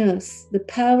 Yes, the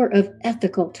power of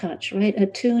ethical touch, right?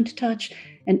 Attuned touch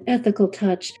and ethical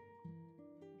touch.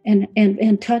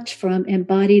 And touch from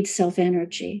embodied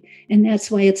self-energy. And that's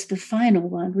why it's the final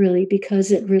one, really,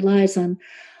 because it relies on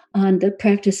the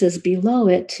practices below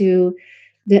it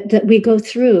that we go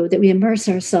through, that we immerse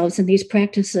ourselves in these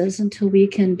practices until we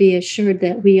can be assured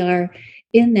that we are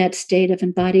in that state of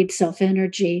embodied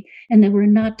self-energy and that we're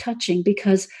not touching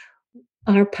because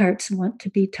our parts want to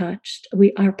be touched.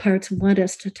 Our parts want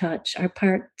us to touch. Our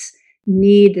parts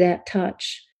need that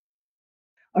touch.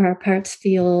 Or our parts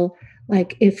feel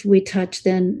like if we touch,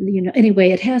 then,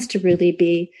 anyway, it has to really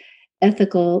be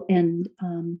ethical. And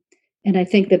I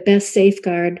think the best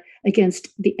safeguard against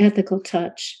the ethical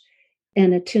touch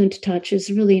and attuned touch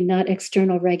is really not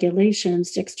external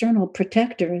regulations, external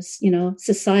protectors,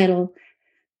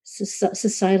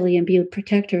 societally imbued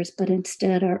protectors, but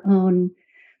instead our own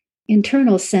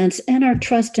internal sense and our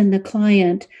trust in the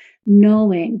client,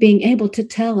 knowing, being able to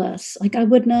tell us, like I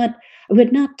would not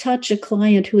touch a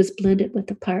client who is blended with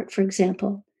the part, for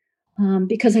example,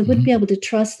 because I wouldn't be able to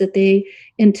trust that they,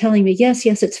 in telling me, yes,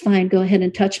 it's fine, go ahead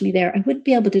and touch me there, I wouldn't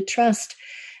be able to trust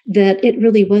that it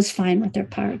really was fine with their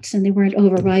parts and they weren't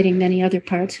overriding many other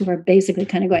parts who are basically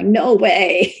kind of going, no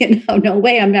way, no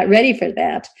way, I'm not ready for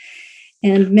that.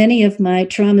 And many of my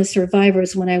trauma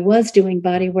survivors, when I was doing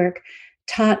body work,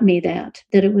 taught me that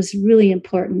it was really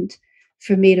important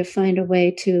for me to find a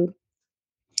way to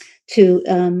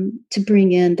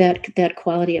bring in that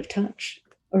quality of touch,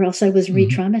 or else I was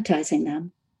re-traumatizing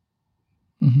them.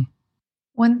 Mm-hmm.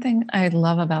 One thing I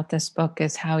love about this book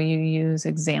is how you use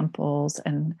examples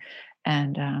and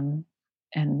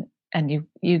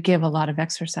you give a lot of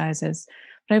exercises.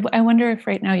 But I wonder if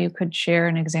right now you could share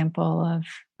an example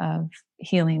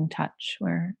healing touch,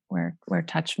 where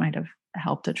touch might have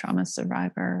helped a trauma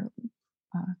survivor.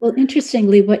 Well,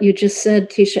 interestingly, what you just said,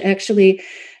 Tisha, actually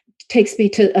takes me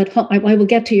to at home. I will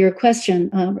get to your question.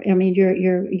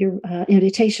 Your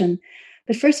invitation,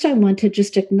 but first I want to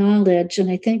just acknowledge, and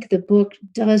I think the book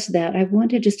does that. I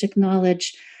want to just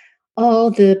acknowledge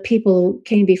all the people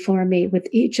came before me with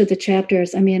each of the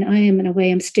chapters. I mean, I am in a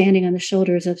way, I'm standing on the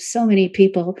shoulders of so many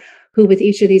people who, with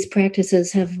each of these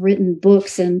practices, have written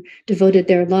books and devoted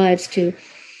their lives to.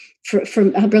 For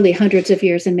really hundreds of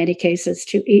years in many cases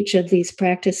to each of these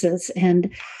practices. And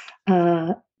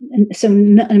so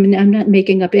I'm not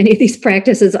making up any of these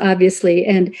practices, obviously.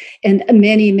 And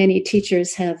many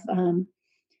teachers have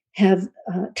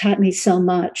taught me so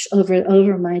much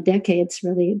over my decades,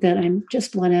 really, that I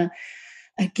just want to,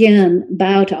 again,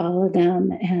 bow to all of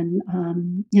them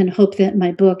and hope that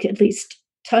my book at least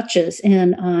touches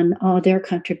in on all their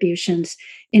contributions,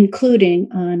 including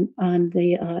on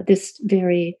the this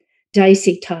very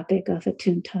dicey topic of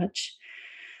attuned touch.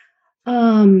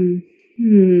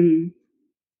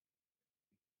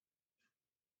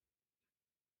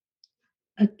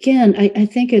 Again, I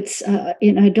think it's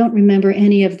I don't remember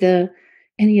any of the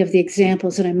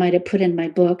examples that I might have put in my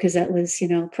book, because that was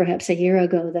perhaps a year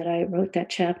ago that I wrote that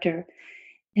chapter.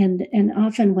 And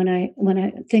often when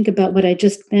I think about what I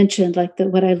just mentioned, like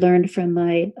what I learned from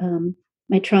my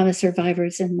trauma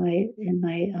survivors in my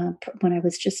when I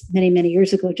was just many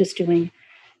years ago just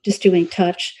doing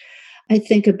touch, I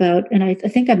think about, and I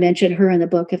think I mentioned her in the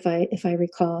book if I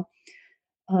recall,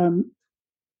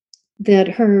 that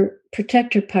her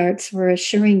protector parts were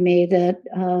assuring me that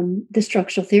the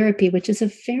structural therapy, which is a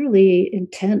fairly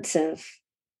intensive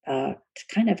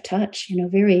kind of touch,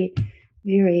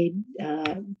 very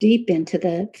deep into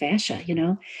the fascia,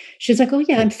 she's like, oh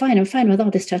yeah, I'm fine with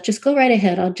all this touch. Just go right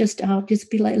ahead. I'll just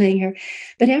be laying here.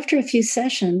 But after a few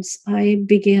sessions, I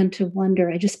began to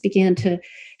wonder. I just began to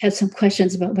have some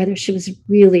questions about whether she was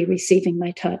really receiving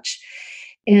my touch,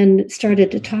 and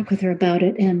started to talk with her about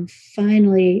it. And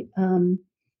finally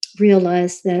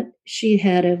realized that she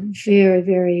had a very,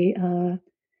 very,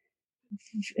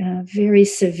 very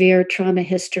severe trauma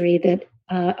history that,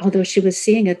 although she was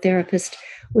seeing a therapist,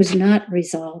 was not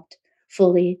resolved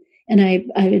fully. And I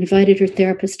invited her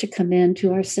therapist to come in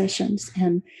to our sessions.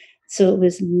 And so it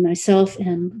was myself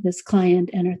and this client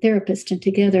and our therapist. And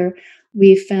together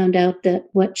we found out that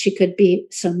what she could be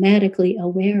somatically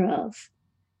aware of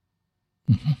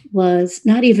was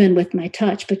not even with my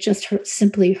touch, but just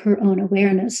simply her own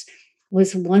awareness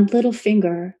was one little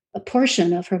finger, a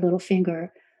portion of her little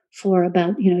finger, for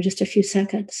about, just a few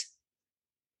seconds.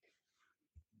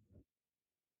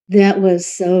 That was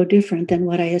so different than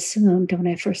what I assumed when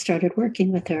I first started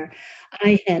working with her.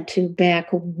 I had to back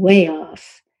way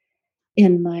off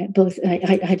in my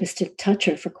I just didn't touch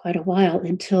her for quite a while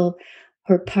until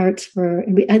her parts were,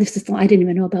 I didn't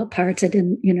even know about parts. I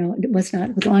didn't, it was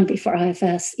not long before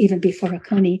IFS, even before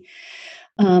Hakomi,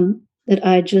 that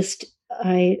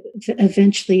I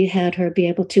eventually had her be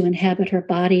able to inhabit her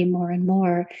body more and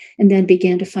more, and then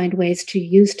began to find ways to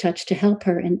use touch to help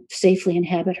her and safely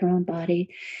inhabit her own body,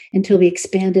 until we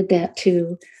expanded that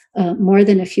to more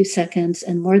than a few seconds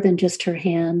and more than just her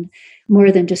hand,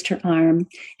 more than just her arm.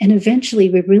 And eventually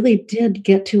we really did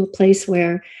get to a place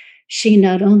where she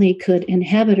not only could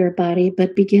inhabit her body,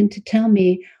 but begin to tell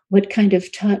me what kind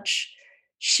of touch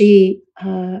she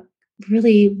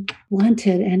really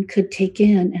wanted and could take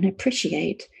in and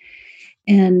appreciate,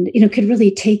 and could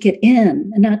really take it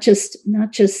in, and not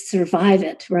just survive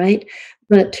it, right,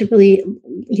 but to really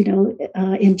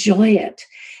enjoy it.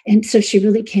 And so she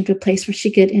really came to a place where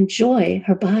she could enjoy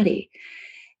her body,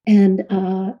 and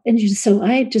so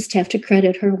I just have to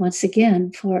credit her once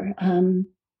again for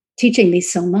teaching me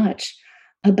so much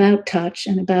about touch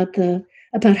and about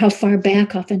how far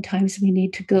back oftentimes we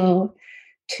need to go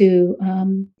to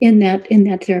in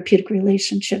that therapeutic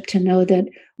relationship, to know that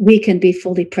we can be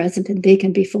fully present and they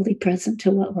can be fully present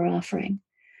to what we're offering.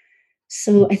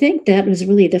 So I think that was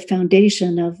really the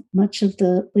foundation of much of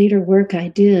the later work I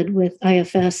did with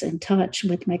IFS and touch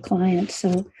with my clients.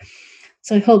 So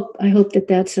I hope that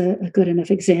that's a good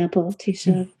enough example,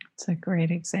 Tisha. It's a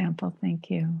great example. Thank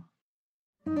you.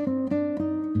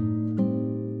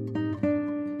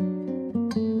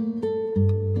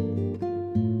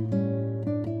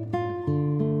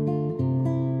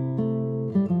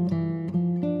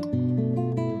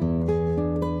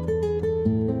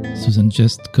 Susan,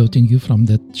 just quoting you from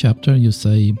that chapter, you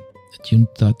say, attuned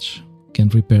touch can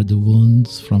repair the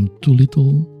wounds from too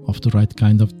little of the right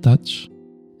kind of touch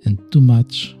and too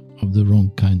much of the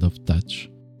wrong kind of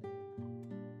touch,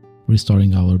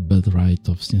 restoring our birthright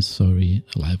of sensory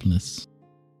aliveness.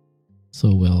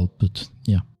 So well put.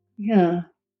 Yeah. Yeah.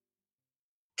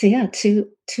 So yeah, too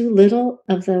little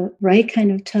of the right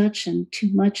kind of touch and too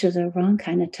much of the wrong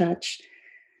kind of touch.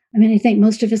 I mean, I think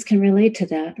most of us can relate to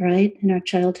that, right? In our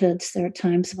childhoods, there are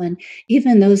times when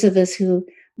even those of us who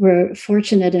were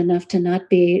fortunate enough to not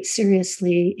be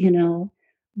seriously,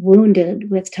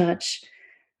 wounded with touch,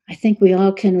 I think we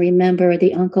all can remember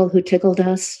the uncle who tickled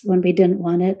us when we didn't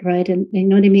want it, right? And you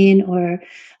know what I mean? Or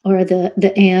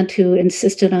the aunt who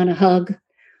insisted on a hug,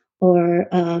 or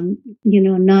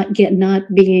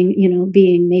not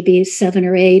being maybe 7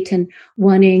 or 8 and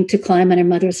wanting to climb on her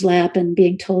mother's lap and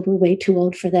being told we're way too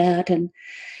old for that. And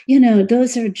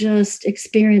those are just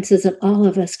experiences that all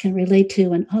of us can relate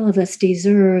to, and all of us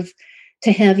deserve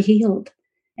to have healed,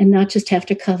 and not just have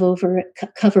to cover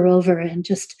over and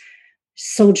just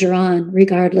soldier on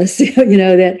regardless.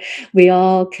 That we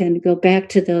all can go back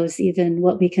to those, even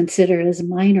what we consider as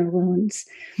minor wounds.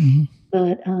 Mm-hmm.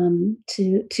 But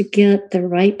to get the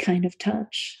right kind of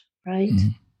touch, right? Mm-hmm.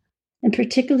 And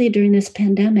particularly during this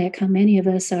pandemic, how many of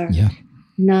us are Yeah.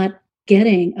 not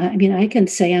getting, I mean, I can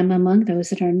say I'm among those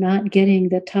that are not getting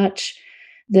the touch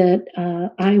that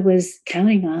I was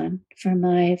counting on for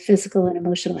my physical and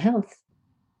emotional health.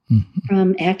 Mm-hmm.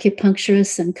 From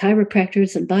acupuncturists and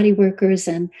chiropractors and body workers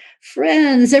and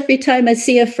friends. Every time I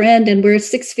see a friend and we're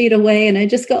 6 feet away, and I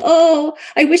just go, "Oh,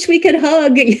 I wish we could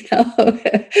hug," and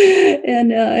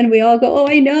we all go, "Oh,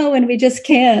 I know," and we just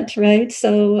can't, right?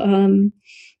 So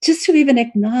just to even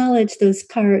acknowledge those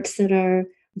parts that are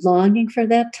longing for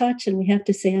that touch, and we have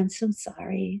to say, "I'm so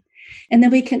sorry." And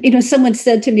then we can, someone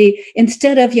said to me,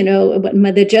 instead of,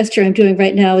 the gesture I'm doing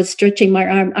right now is stretching my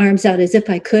arms out as if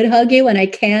I could hug you and I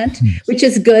can't, which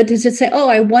is good to just say, "Oh,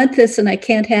 I want this and I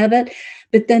can't have it."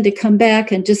 But then to come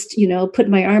back and just, put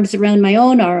my arms around my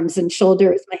own arms and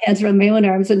shoulders, my hands around my own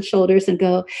arms and shoulders, and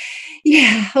go,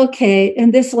 "Yeah, okay.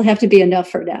 And this will have to be enough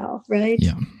for now." Right.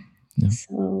 Yeah. Yeah.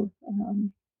 So,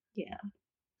 yeah.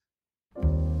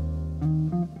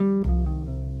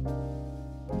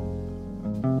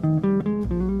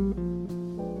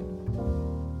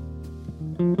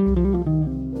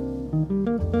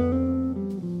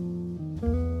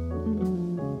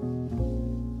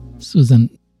 Susan,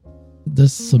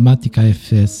 does somatic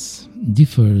IFS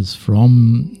differs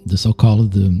from the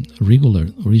so-called regular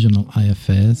original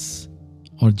IFS,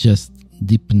 or just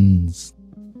deepens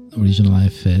original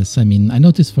IFS? I mean, I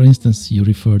noticed, for instance, you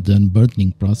referred the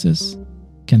unburdening process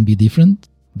can be different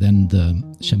than the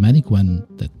shamanic one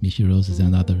that Michi Roses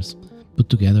and others put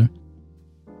together.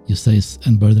 You say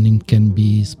unburdening can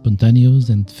be spontaneous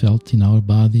and felt in our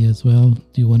body as well.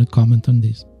 Do you want to comment on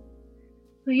this?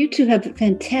 Well, you two have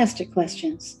fantastic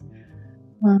questions.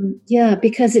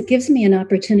 Because it gives me an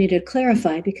opportunity to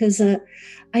clarify, because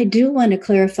I do want to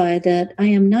clarify that I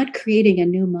am not creating a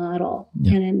new model.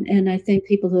 Yeah. And I think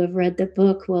people who have read the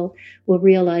book will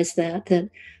realize that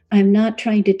I'm not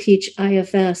trying to teach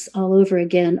IFS all over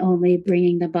again, only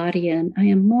bringing the body in. I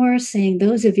am more saying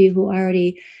those of you who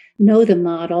already know the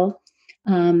model,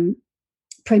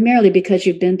 primarily because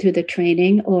you've been through the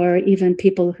training, or even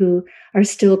people who are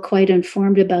still quite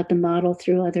informed about the model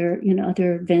through other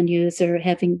venues, or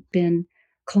having been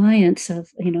clients of,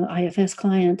 IFS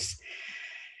clients,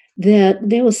 that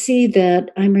they will see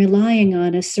that I'm relying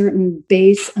on a certain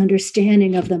base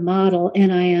understanding of the model.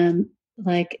 And I am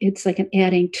it's like an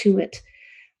adding to it,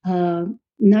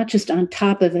 not just on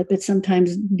top of it, but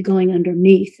sometimes going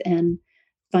underneath and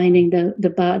finding the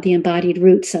embodied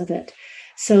roots of it.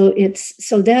 So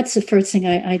that's the first thing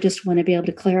I just want to be able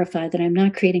to clarify, that I'm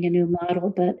not creating a new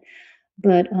model, but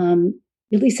at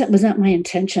least that was not my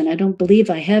intention. I don't believe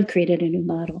I have created a new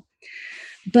model.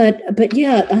 But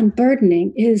yeah,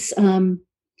 unburdening is,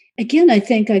 again, I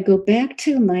think I go back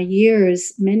to my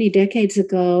years many decades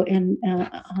ago, and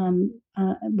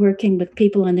working with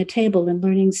people on the table and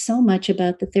learning so much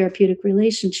about the therapeutic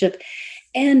relationship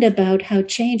and about how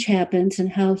change happens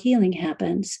and how healing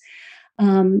happens.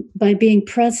 By being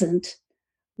present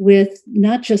with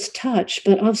not just touch,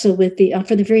 but also with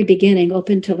from the very beginning,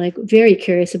 open to very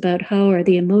curious about how are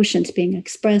the emotions being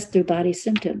expressed through body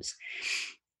symptoms.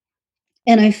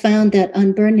 And I found that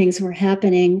unburnings were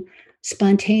happening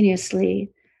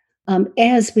spontaneously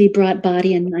as we brought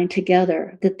body and mind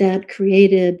together, that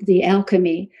created the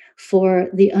alchemy for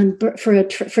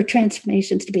for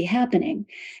transformations to be happening.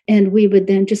 And we would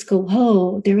then just go,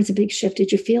 "Whoa, there was a big shift.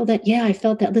 Did you feel that?" "Yeah, I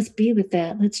felt that. Let's be with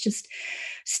that. Let's just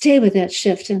stay with that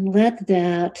shift and let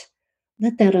that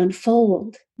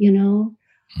unfold,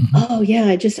 Mm-hmm. "Oh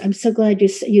yeah, I'm so glad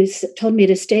you told me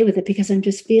to stay with it, because I'm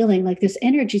just feeling like this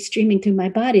energy streaming through my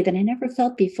body that I never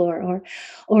felt before." Or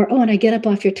 "Oh, when I get up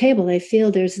off your table, I feel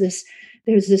there's this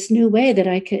there's this new way that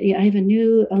I have a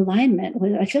new alignment.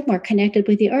 I feel more connected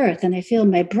with the earth, and I feel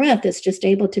my breath is just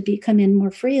able to come in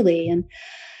more freely, and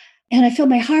I feel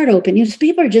my heart open. So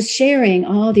people are just sharing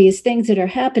all these things that are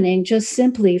happening just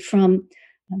simply from,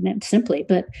 not simply,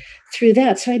 but through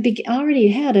that. So I already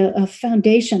had a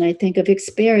foundation, I think, of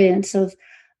experience of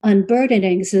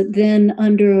unburdenings that then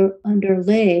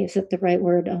underlay, is that the right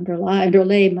word?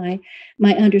 Underlay my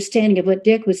understanding of what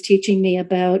Dick was teaching me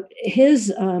about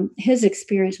his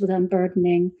experience with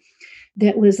unburdening.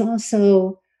 That was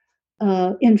also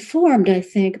informed, I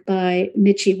think, by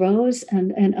Michi Rose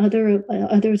and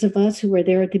others of us who were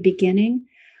there at the beginning,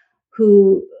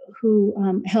 who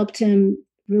helped him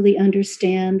really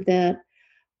understand that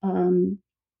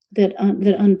that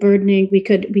unburdening, we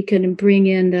could bring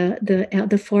in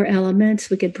the four elements.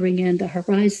 We could bring in the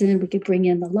horizon. We could bring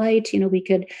in the light. We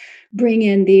could bring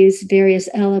in these various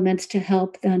elements to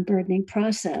help the unburdening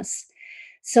process.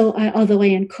 So although I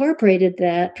incorporated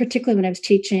that, particularly when I was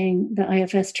teaching the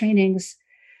IFS trainings,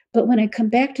 but when I come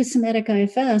back to somatic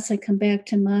IFS, I come back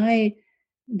to my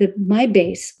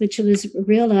base, which was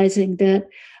realizing that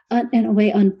in a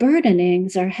way,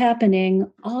 unburdenings are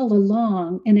happening all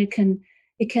along, and it can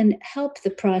help the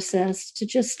process to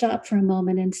just stop for a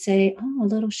moment and say, "Oh, a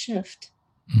little shift."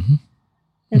 Mm-hmm.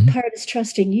 That Mm-hmm. part is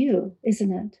trusting you,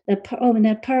 isn't it? And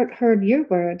that part heard your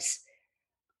words.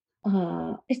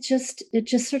 It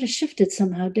just sort of shifted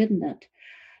somehow, didn't it?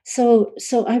 So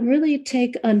I really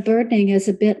take unburdening as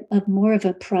a bit of more of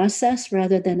a process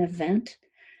rather than event.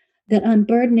 That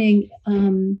unburdening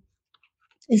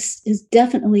is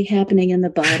definitely happening in the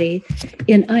body.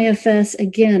 In IFS,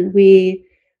 again, we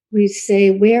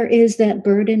say, where is that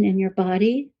burden in your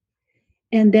body?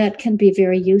 And that can be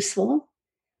very useful.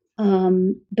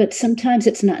 But sometimes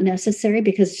it's not necessary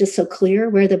because it's just so clear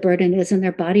where the burden is in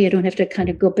their body. I don't have to kind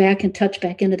of go back and touch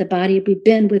back into the body. We've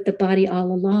been with the body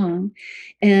all along.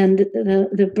 And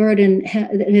the burden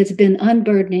has been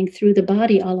unburdening through the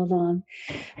body all along.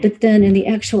 But then in the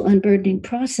actual unburdening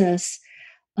process,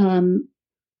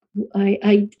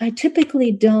 I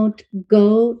typically don't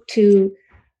go to,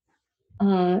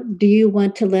 do you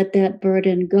want to let that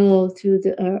burden go through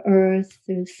the earth,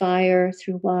 through fire,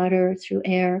 through water, through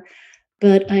air?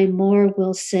 But I more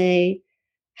will say,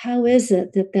 how is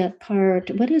it that part,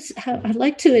 how I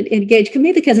like to engage,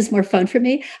 maybe because it's more fun for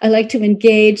me, I like to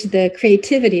engage the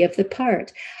creativity of the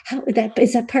part.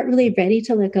 Is that part really ready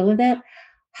to let go of that?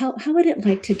 How would it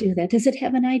like to do that? Does it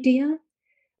have an idea?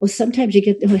 Well, sometimes you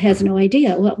get who has no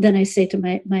idea. Well, then I say to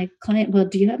my client, well,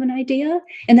 do you have an idea?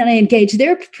 And then I engage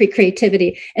their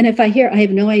creativity. And if I hear I have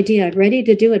no idea, I'm ready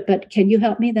to do it, but can you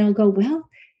help me? Then I'll go, well,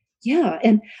 yeah.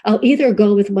 And I'll either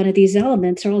go with one of these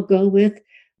elements or I'll go with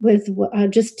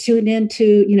just tune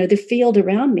into, the field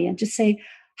around me and just say,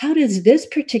 how does this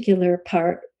particular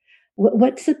part,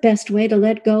 what's the best way to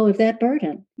let go of that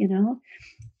burden,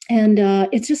 And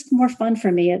it's just more fun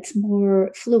for me. It's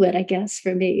more fluid, I guess,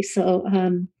 for me. So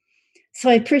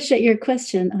I appreciate your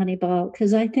question, Anibal,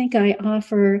 because I think I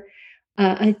offer,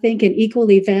 an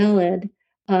equally valid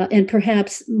and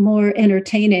perhaps more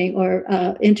entertaining or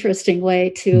interesting way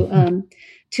to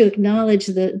acknowledge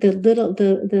the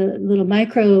little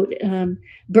micro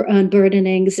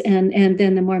unburdenings and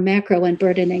then the more macro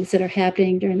unburdenings that are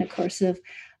happening during the course of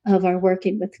our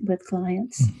working with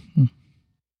clients. Mm-hmm.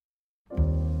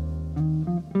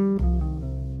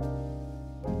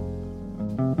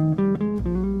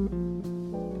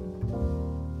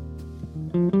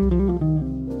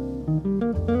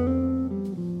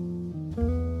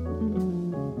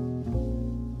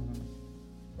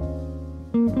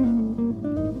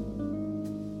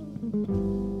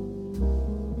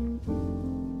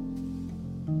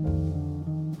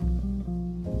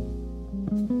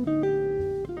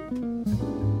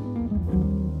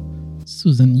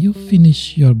 Susan, you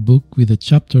finish your book with a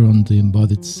chapter on the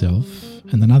embodied self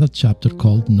and another chapter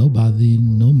called No Body,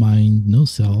 No Mind, No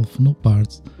Self, No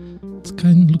Parts.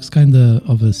 It looks kind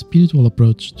of a spiritual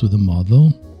approach to the model.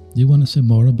 Do you want to say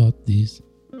more about this?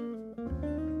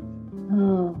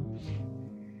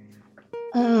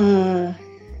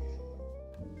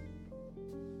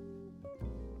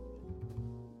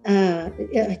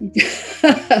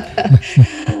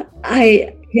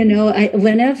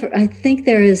 Whenever I think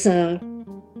there is a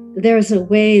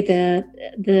way that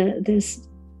the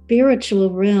spiritual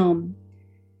realm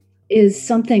is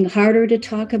something harder to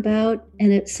talk about,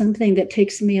 and it's something that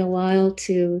takes me a while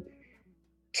to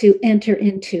enter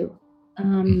into.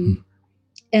 And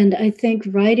I think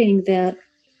writing that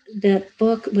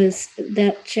book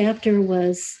that chapter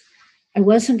was, I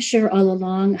wasn't sure all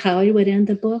along how I would end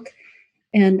the book.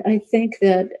 And I think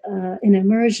that in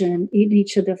immersion, in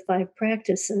each of the 5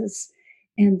 practices,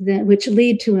 and then which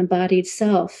lead to embodied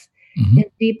self, and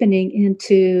deepening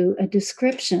into a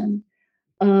description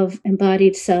of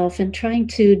embodied self, and trying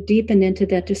to deepen into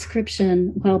that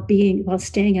description while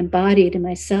staying embodied in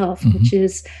myself, which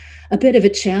is a bit of a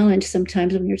challenge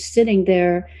sometimes when you're sitting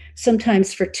there,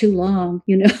 sometimes for too long,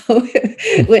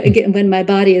 when my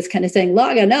body is kind of saying,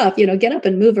 long enough, get up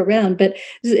and move around, but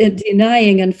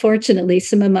denying, unfortunately,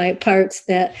 some of my parts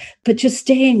but just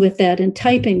staying with that and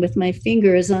typing with my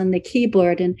fingers on the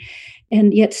keyboard,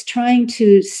 and yet trying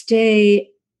to stay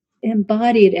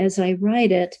embodied as I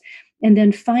write it, and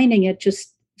then finding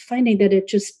that it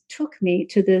just took me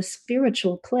to this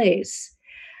spiritual place.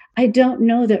 I don't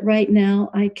know that right now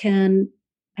I can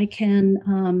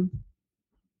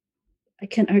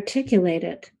articulate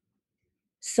it.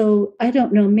 So I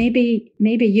don't know. Maybe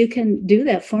you can do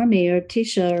that for me, or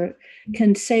Tisha, or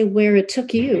can say where it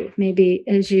took you. Maybe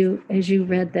as you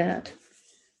read that.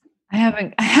 I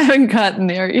haven't gotten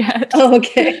there yet. Oh,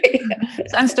 okay.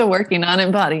 So I'm still working on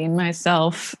embodying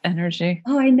myself energy.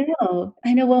 Oh, I know.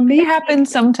 Well, maybe it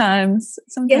happens sometimes.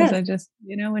 Yeah. I just,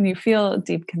 when you feel a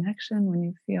deep connection, when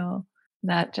you feel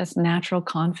that just natural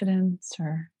confidence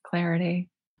or clarity.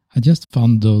 I just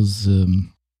found those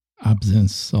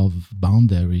absence of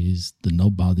boundaries, the no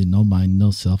body, no mind,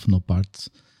 no self, no parts,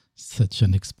 such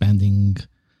an expanding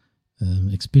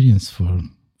experience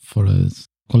for us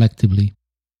collectively.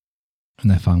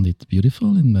 And I found it beautiful,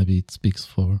 and maybe it speaks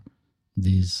for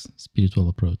this spiritual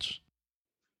approach.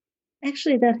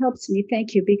 Actually, that helps me.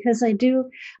 Thank you. Because I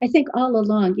think all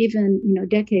along, even,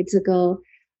 decades ago,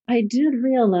 I did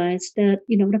realize that,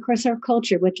 and of course our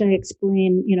culture, which I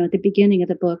explain, at the beginning of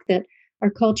the book, that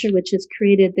our culture, which has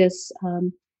created this,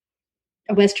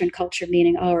 a Western culture,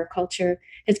 meaning our culture,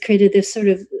 has created this sort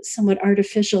of somewhat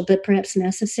artificial, but perhaps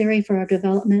necessary for our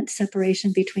development,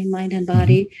 separation between mind and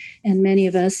body. And many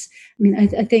of us,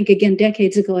 I think, again,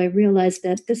 decades ago, I realized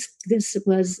that this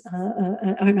was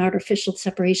an artificial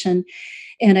separation.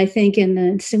 And I think in the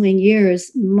ensuing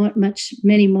years,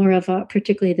 many more of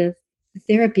particularly the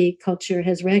therapy culture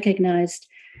has recognized,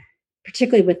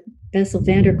 particularly with Bessel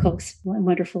van der Kolk's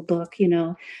wonderful book,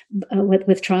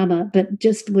 with trauma, but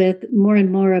just with more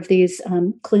and more of these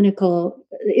clinical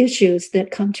issues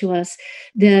that come to us,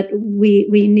 that we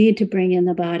need to bring in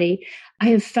the body. I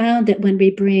have found that when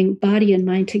we bring body and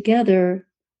mind together,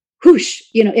 whoosh,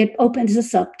 it opens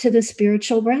us up to the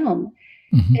spiritual realm.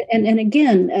 And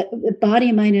again,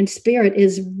 body, mind, and spirit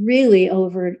is really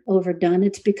overdone.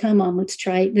 It's become almost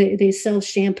trite. They sell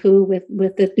shampoo with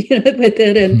it, with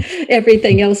it, and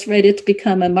everything else. Right? It's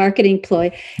become a marketing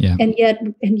ploy. Yeah. And yet,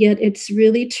 it's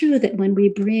really true that when we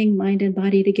bring mind and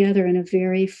body together in a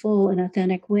very full and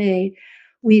authentic way,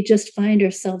 we just find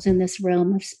ourselves in this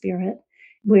realm of spirit.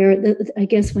 Where I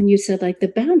guess when you said like the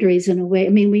boundaries, in a way,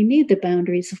 we need the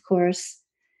boundaries, of course.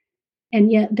 And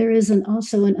yet there is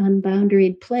also an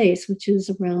unboundaried place, which is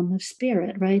a realm of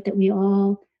spirit, right? That we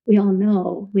all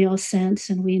know, we all sense,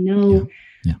 and we know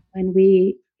when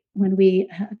we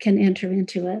can enter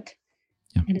into it.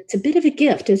 Yeah. And it's a bit of a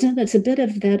gift, isn't it? It's a bit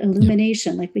of that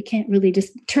illumination. Like we can't really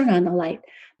just turn on the light,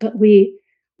 but we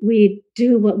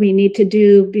do what we need to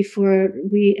do before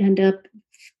we end up.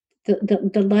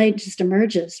 The light just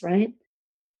emerges, right?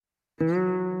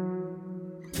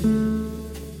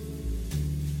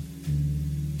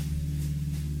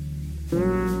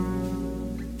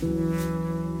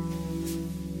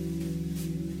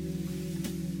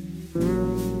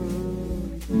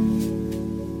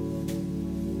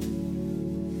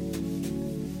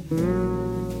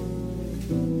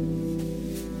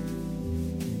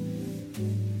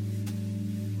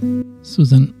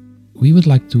 Susan, we would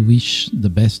like to wish the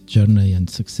best journey and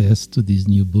success to this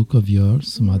new book of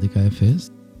yours, Somatic IFS.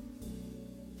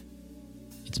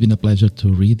 It's been a pleasure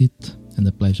to read it and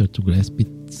a pleasure to grasp it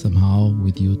somehow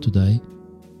with you today.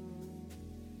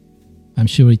 I'm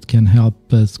sure it can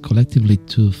help us collectively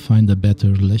to find a better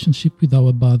relationship with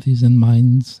our bodies and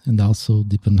minds, and also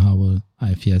deepen our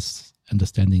IFS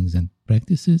understandings and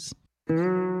practices.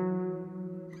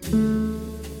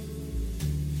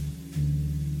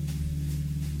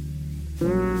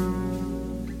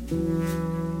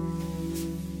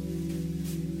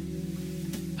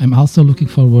 I'm also looking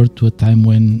forward to a time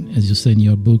when, as you say in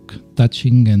your book,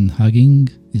 touching and hugging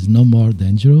is no more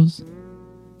dangerous,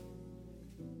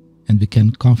 and we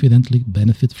can confidently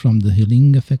benefit from the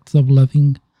healing effects of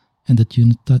loving and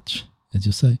attuned touch, as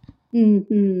you say.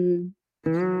 Mm-hmm.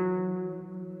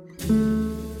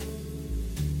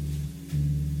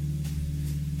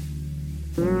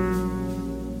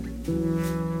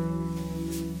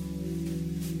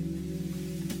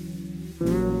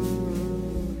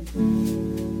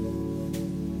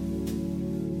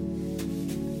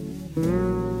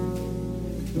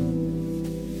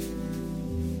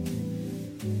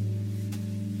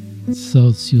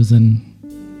 So, Susan,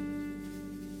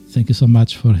 thank you so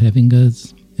much for having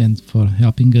us and for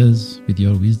helping us with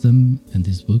your wisdom and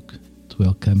this book to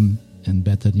welcome and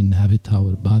better inhabit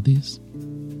our bodies.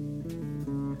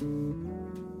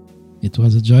 It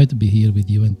was a joy to be here with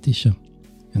you and Tisha,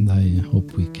 and I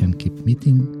hope we can keep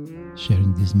meeting,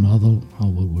 sharing this model, our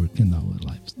work and our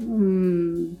lives.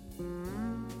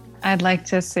 I'd like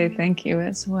to say thank you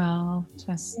as well.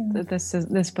 This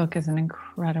book is an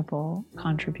incredible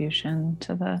contribution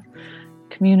to the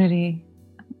community,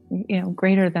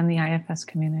 greater than the IFS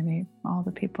community, all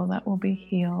the people that will be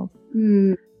healed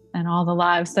and all the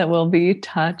lives that will be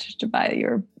touched by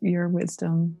your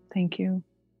wisdom. Thank you.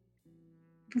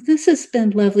 This has been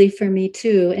lovely for me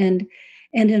too. And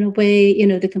in a way,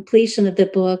 the completion of the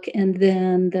book and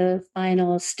then the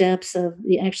final steps of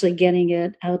actually getting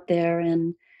it out there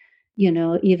and,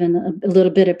 even a little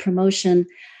bit of promotion.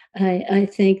 I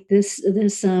think this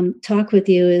talk with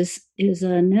you is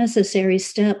a necessary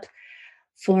step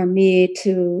for me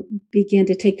to begin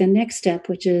to take the next step,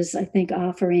 which is, I think,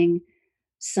 offering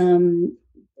some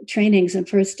trainings. And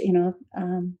first,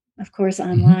 of course,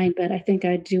 online, but I think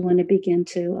I do want to begin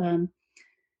to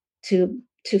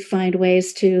find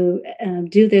ways to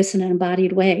do this in an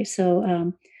embodied way.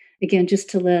 So again, just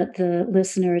to let the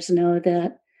listeners know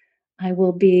that I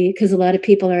will be, because a lot of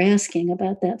people are asking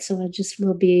about that. So I just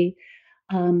will be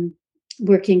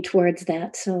working towards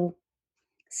that. So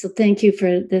thank you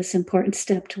for this important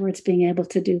step towards being able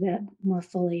to do that more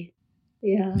fully.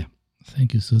 Yeah.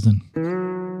 Thank you, Susan.